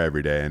on air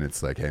every day, and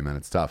it's like, hey, man,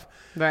 it's tough.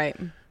 Right.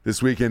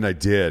 This weekend I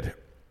did.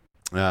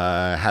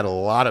 Had a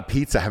lot of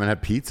pizza. I haven't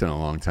had pizza in a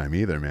long time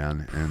either,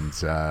 man.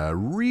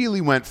 And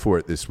really went for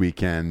it this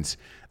weekend.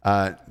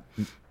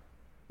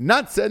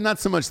 Not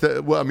so much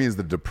that, well, I mean, it's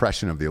the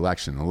depression of the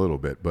election a little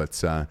bit,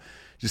 but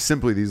just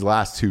simply these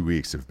last 2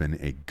 weeks have been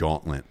a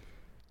gauntlet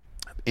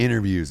of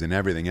interviews and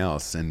everything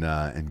else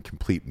and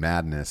complete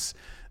madness.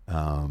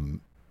 And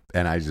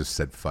I just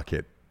said, fuck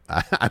it.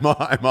 I'm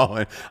all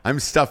in. I'm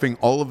stuffing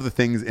all of the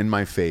things in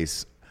my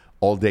face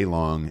all day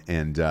long,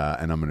 and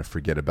I'm going to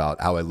forget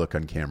about how I look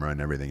on camera and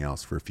everything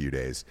else for a few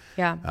days.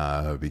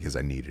 Yeah. Because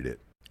I needed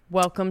it.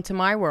 Welcome to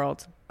my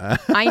world.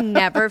 I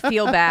never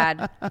feel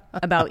bad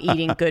about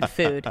eating good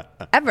food,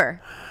 ever.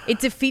 It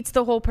defeats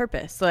the whole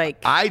purpose. Like,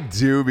 I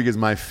do, because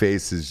my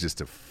face is just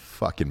a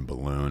fucking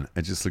balloon.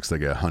 It just looks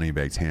like a honey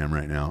baked ham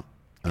right now.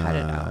 Cut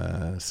it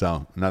out.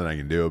 So nothing I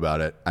can do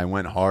about it. I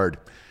went hard,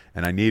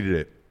 and I needed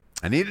it.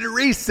 I needed a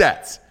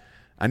reset.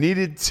 And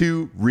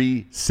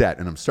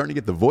I'm starting to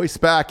get the voice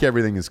back.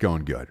 Everything is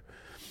going good.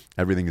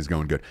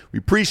 We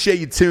appreciate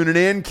you tuning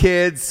in,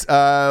 kids.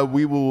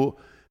 We will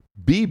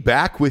be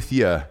back with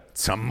you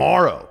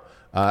tomorrow,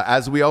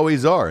 as we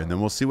always are. And then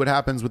we'll see what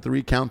happens with the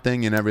recount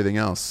thing and everything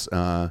else.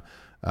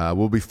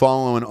 We'll be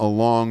following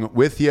along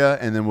with you,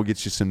 and then we'll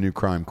get you some new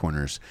crime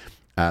corners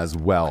as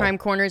well. Crime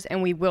Corners,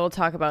 and we will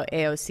talk about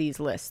AOC's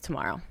list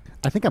tomorrow.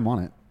 I think I'm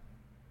on it.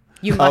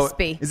 You must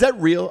be. Is that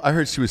real? I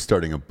heard she was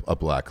starting a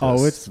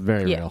blacklist. Oh, it's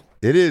very Yeah. real.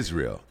 It is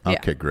real. Yeah.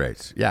 Okay,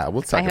 great. Yeah,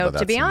 we'll talk I about hope that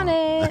to be some on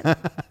more. it.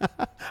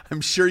 I'm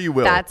sure you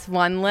will. That's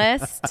one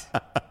list.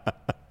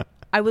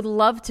 I would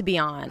love to be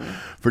on.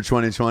 For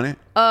 2020?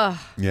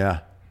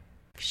 Yeah.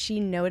 She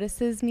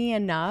notices me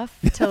enough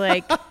to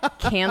like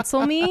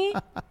cancel me.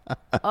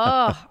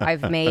 Oh,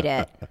 I've made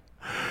it.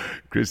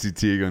 Chrissy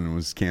Teigen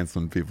was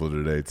canceling people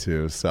today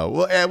too. So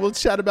we'll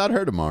chat about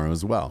her tomorrow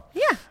as well.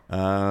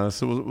 Yeah.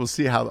 So we'll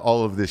see how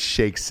all of this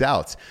shakes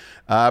out.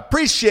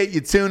 Appreciate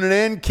you tuning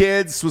in,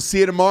 kids. We'll see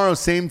you tomorrow,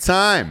 same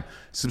time.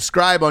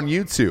 Subscribe on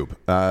YouTube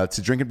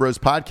to Drinking Bros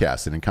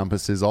Podcast. It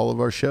encompasses all of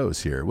our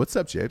shows here. What's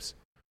up, Japes?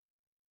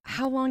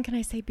 How long can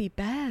I say be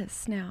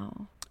best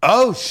now?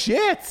 Oh,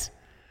 shit.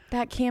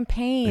 That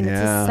campaign. It's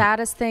Yeah. the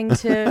saddest thing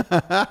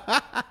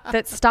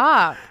that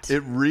stopped.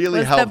 It really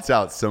Was helped the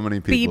out so many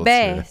Be people.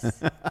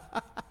 best.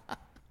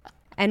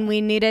 And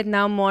we need it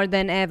now more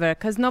than ever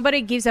because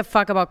nobody gives a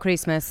fuck about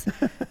Christmas.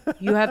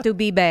 You have to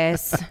be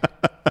best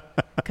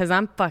because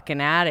I'm fucking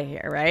out of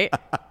here, right?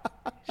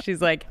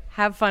 She's like,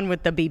 have fun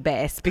with the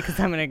best because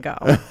I'm going to go.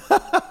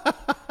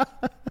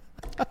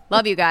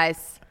 Love you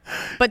guys.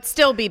 But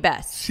still be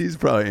best. She's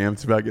probably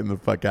amped about getting the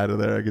fuck out of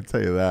there. I can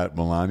tell you that,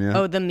 Melania.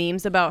 Oh, the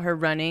memes about her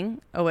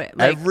running. Oh, wait,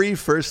 every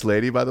first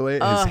lady, by the way,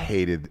 has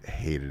hated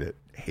it.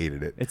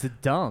 It's a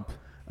dump.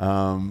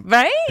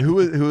 Right? Who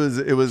was?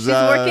 It was. She's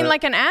working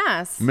like an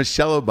ass.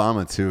 Michelle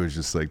Obama too was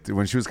just like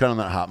when she was kind of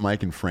on that hot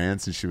mic in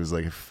France, and she was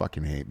like, "I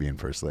fucking hate being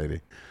first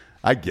lady."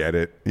 I get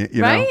it.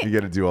 You know, Right? you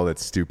got to do all that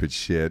stupid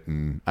shit,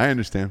 and I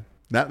understand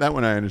that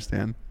one. I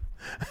understand.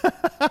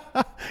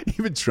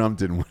 Even Trump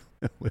didn't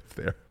live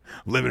there,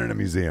 living in a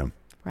museum.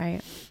 Right.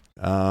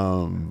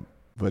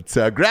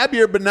 But grab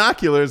your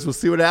binoculars. We'll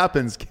see what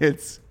happens,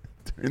 kids,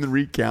 during the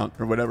recount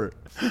or whatever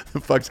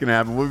the fuck's gonna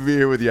happen. We'll be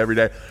here with you every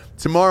day.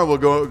 Tomorrow we'll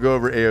go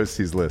over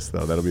AOC's list,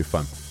 though. That'll be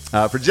fun.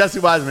 For Jesse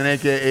Wiseman,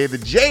 a.k.a. The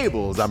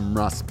Jables, I'm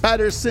Ross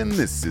Patterson.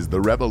 This is The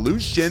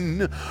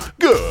Revolution.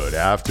 Good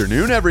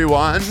afternoon,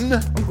 everyone.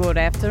 Good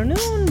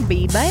afternoon.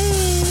 Be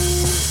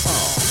best.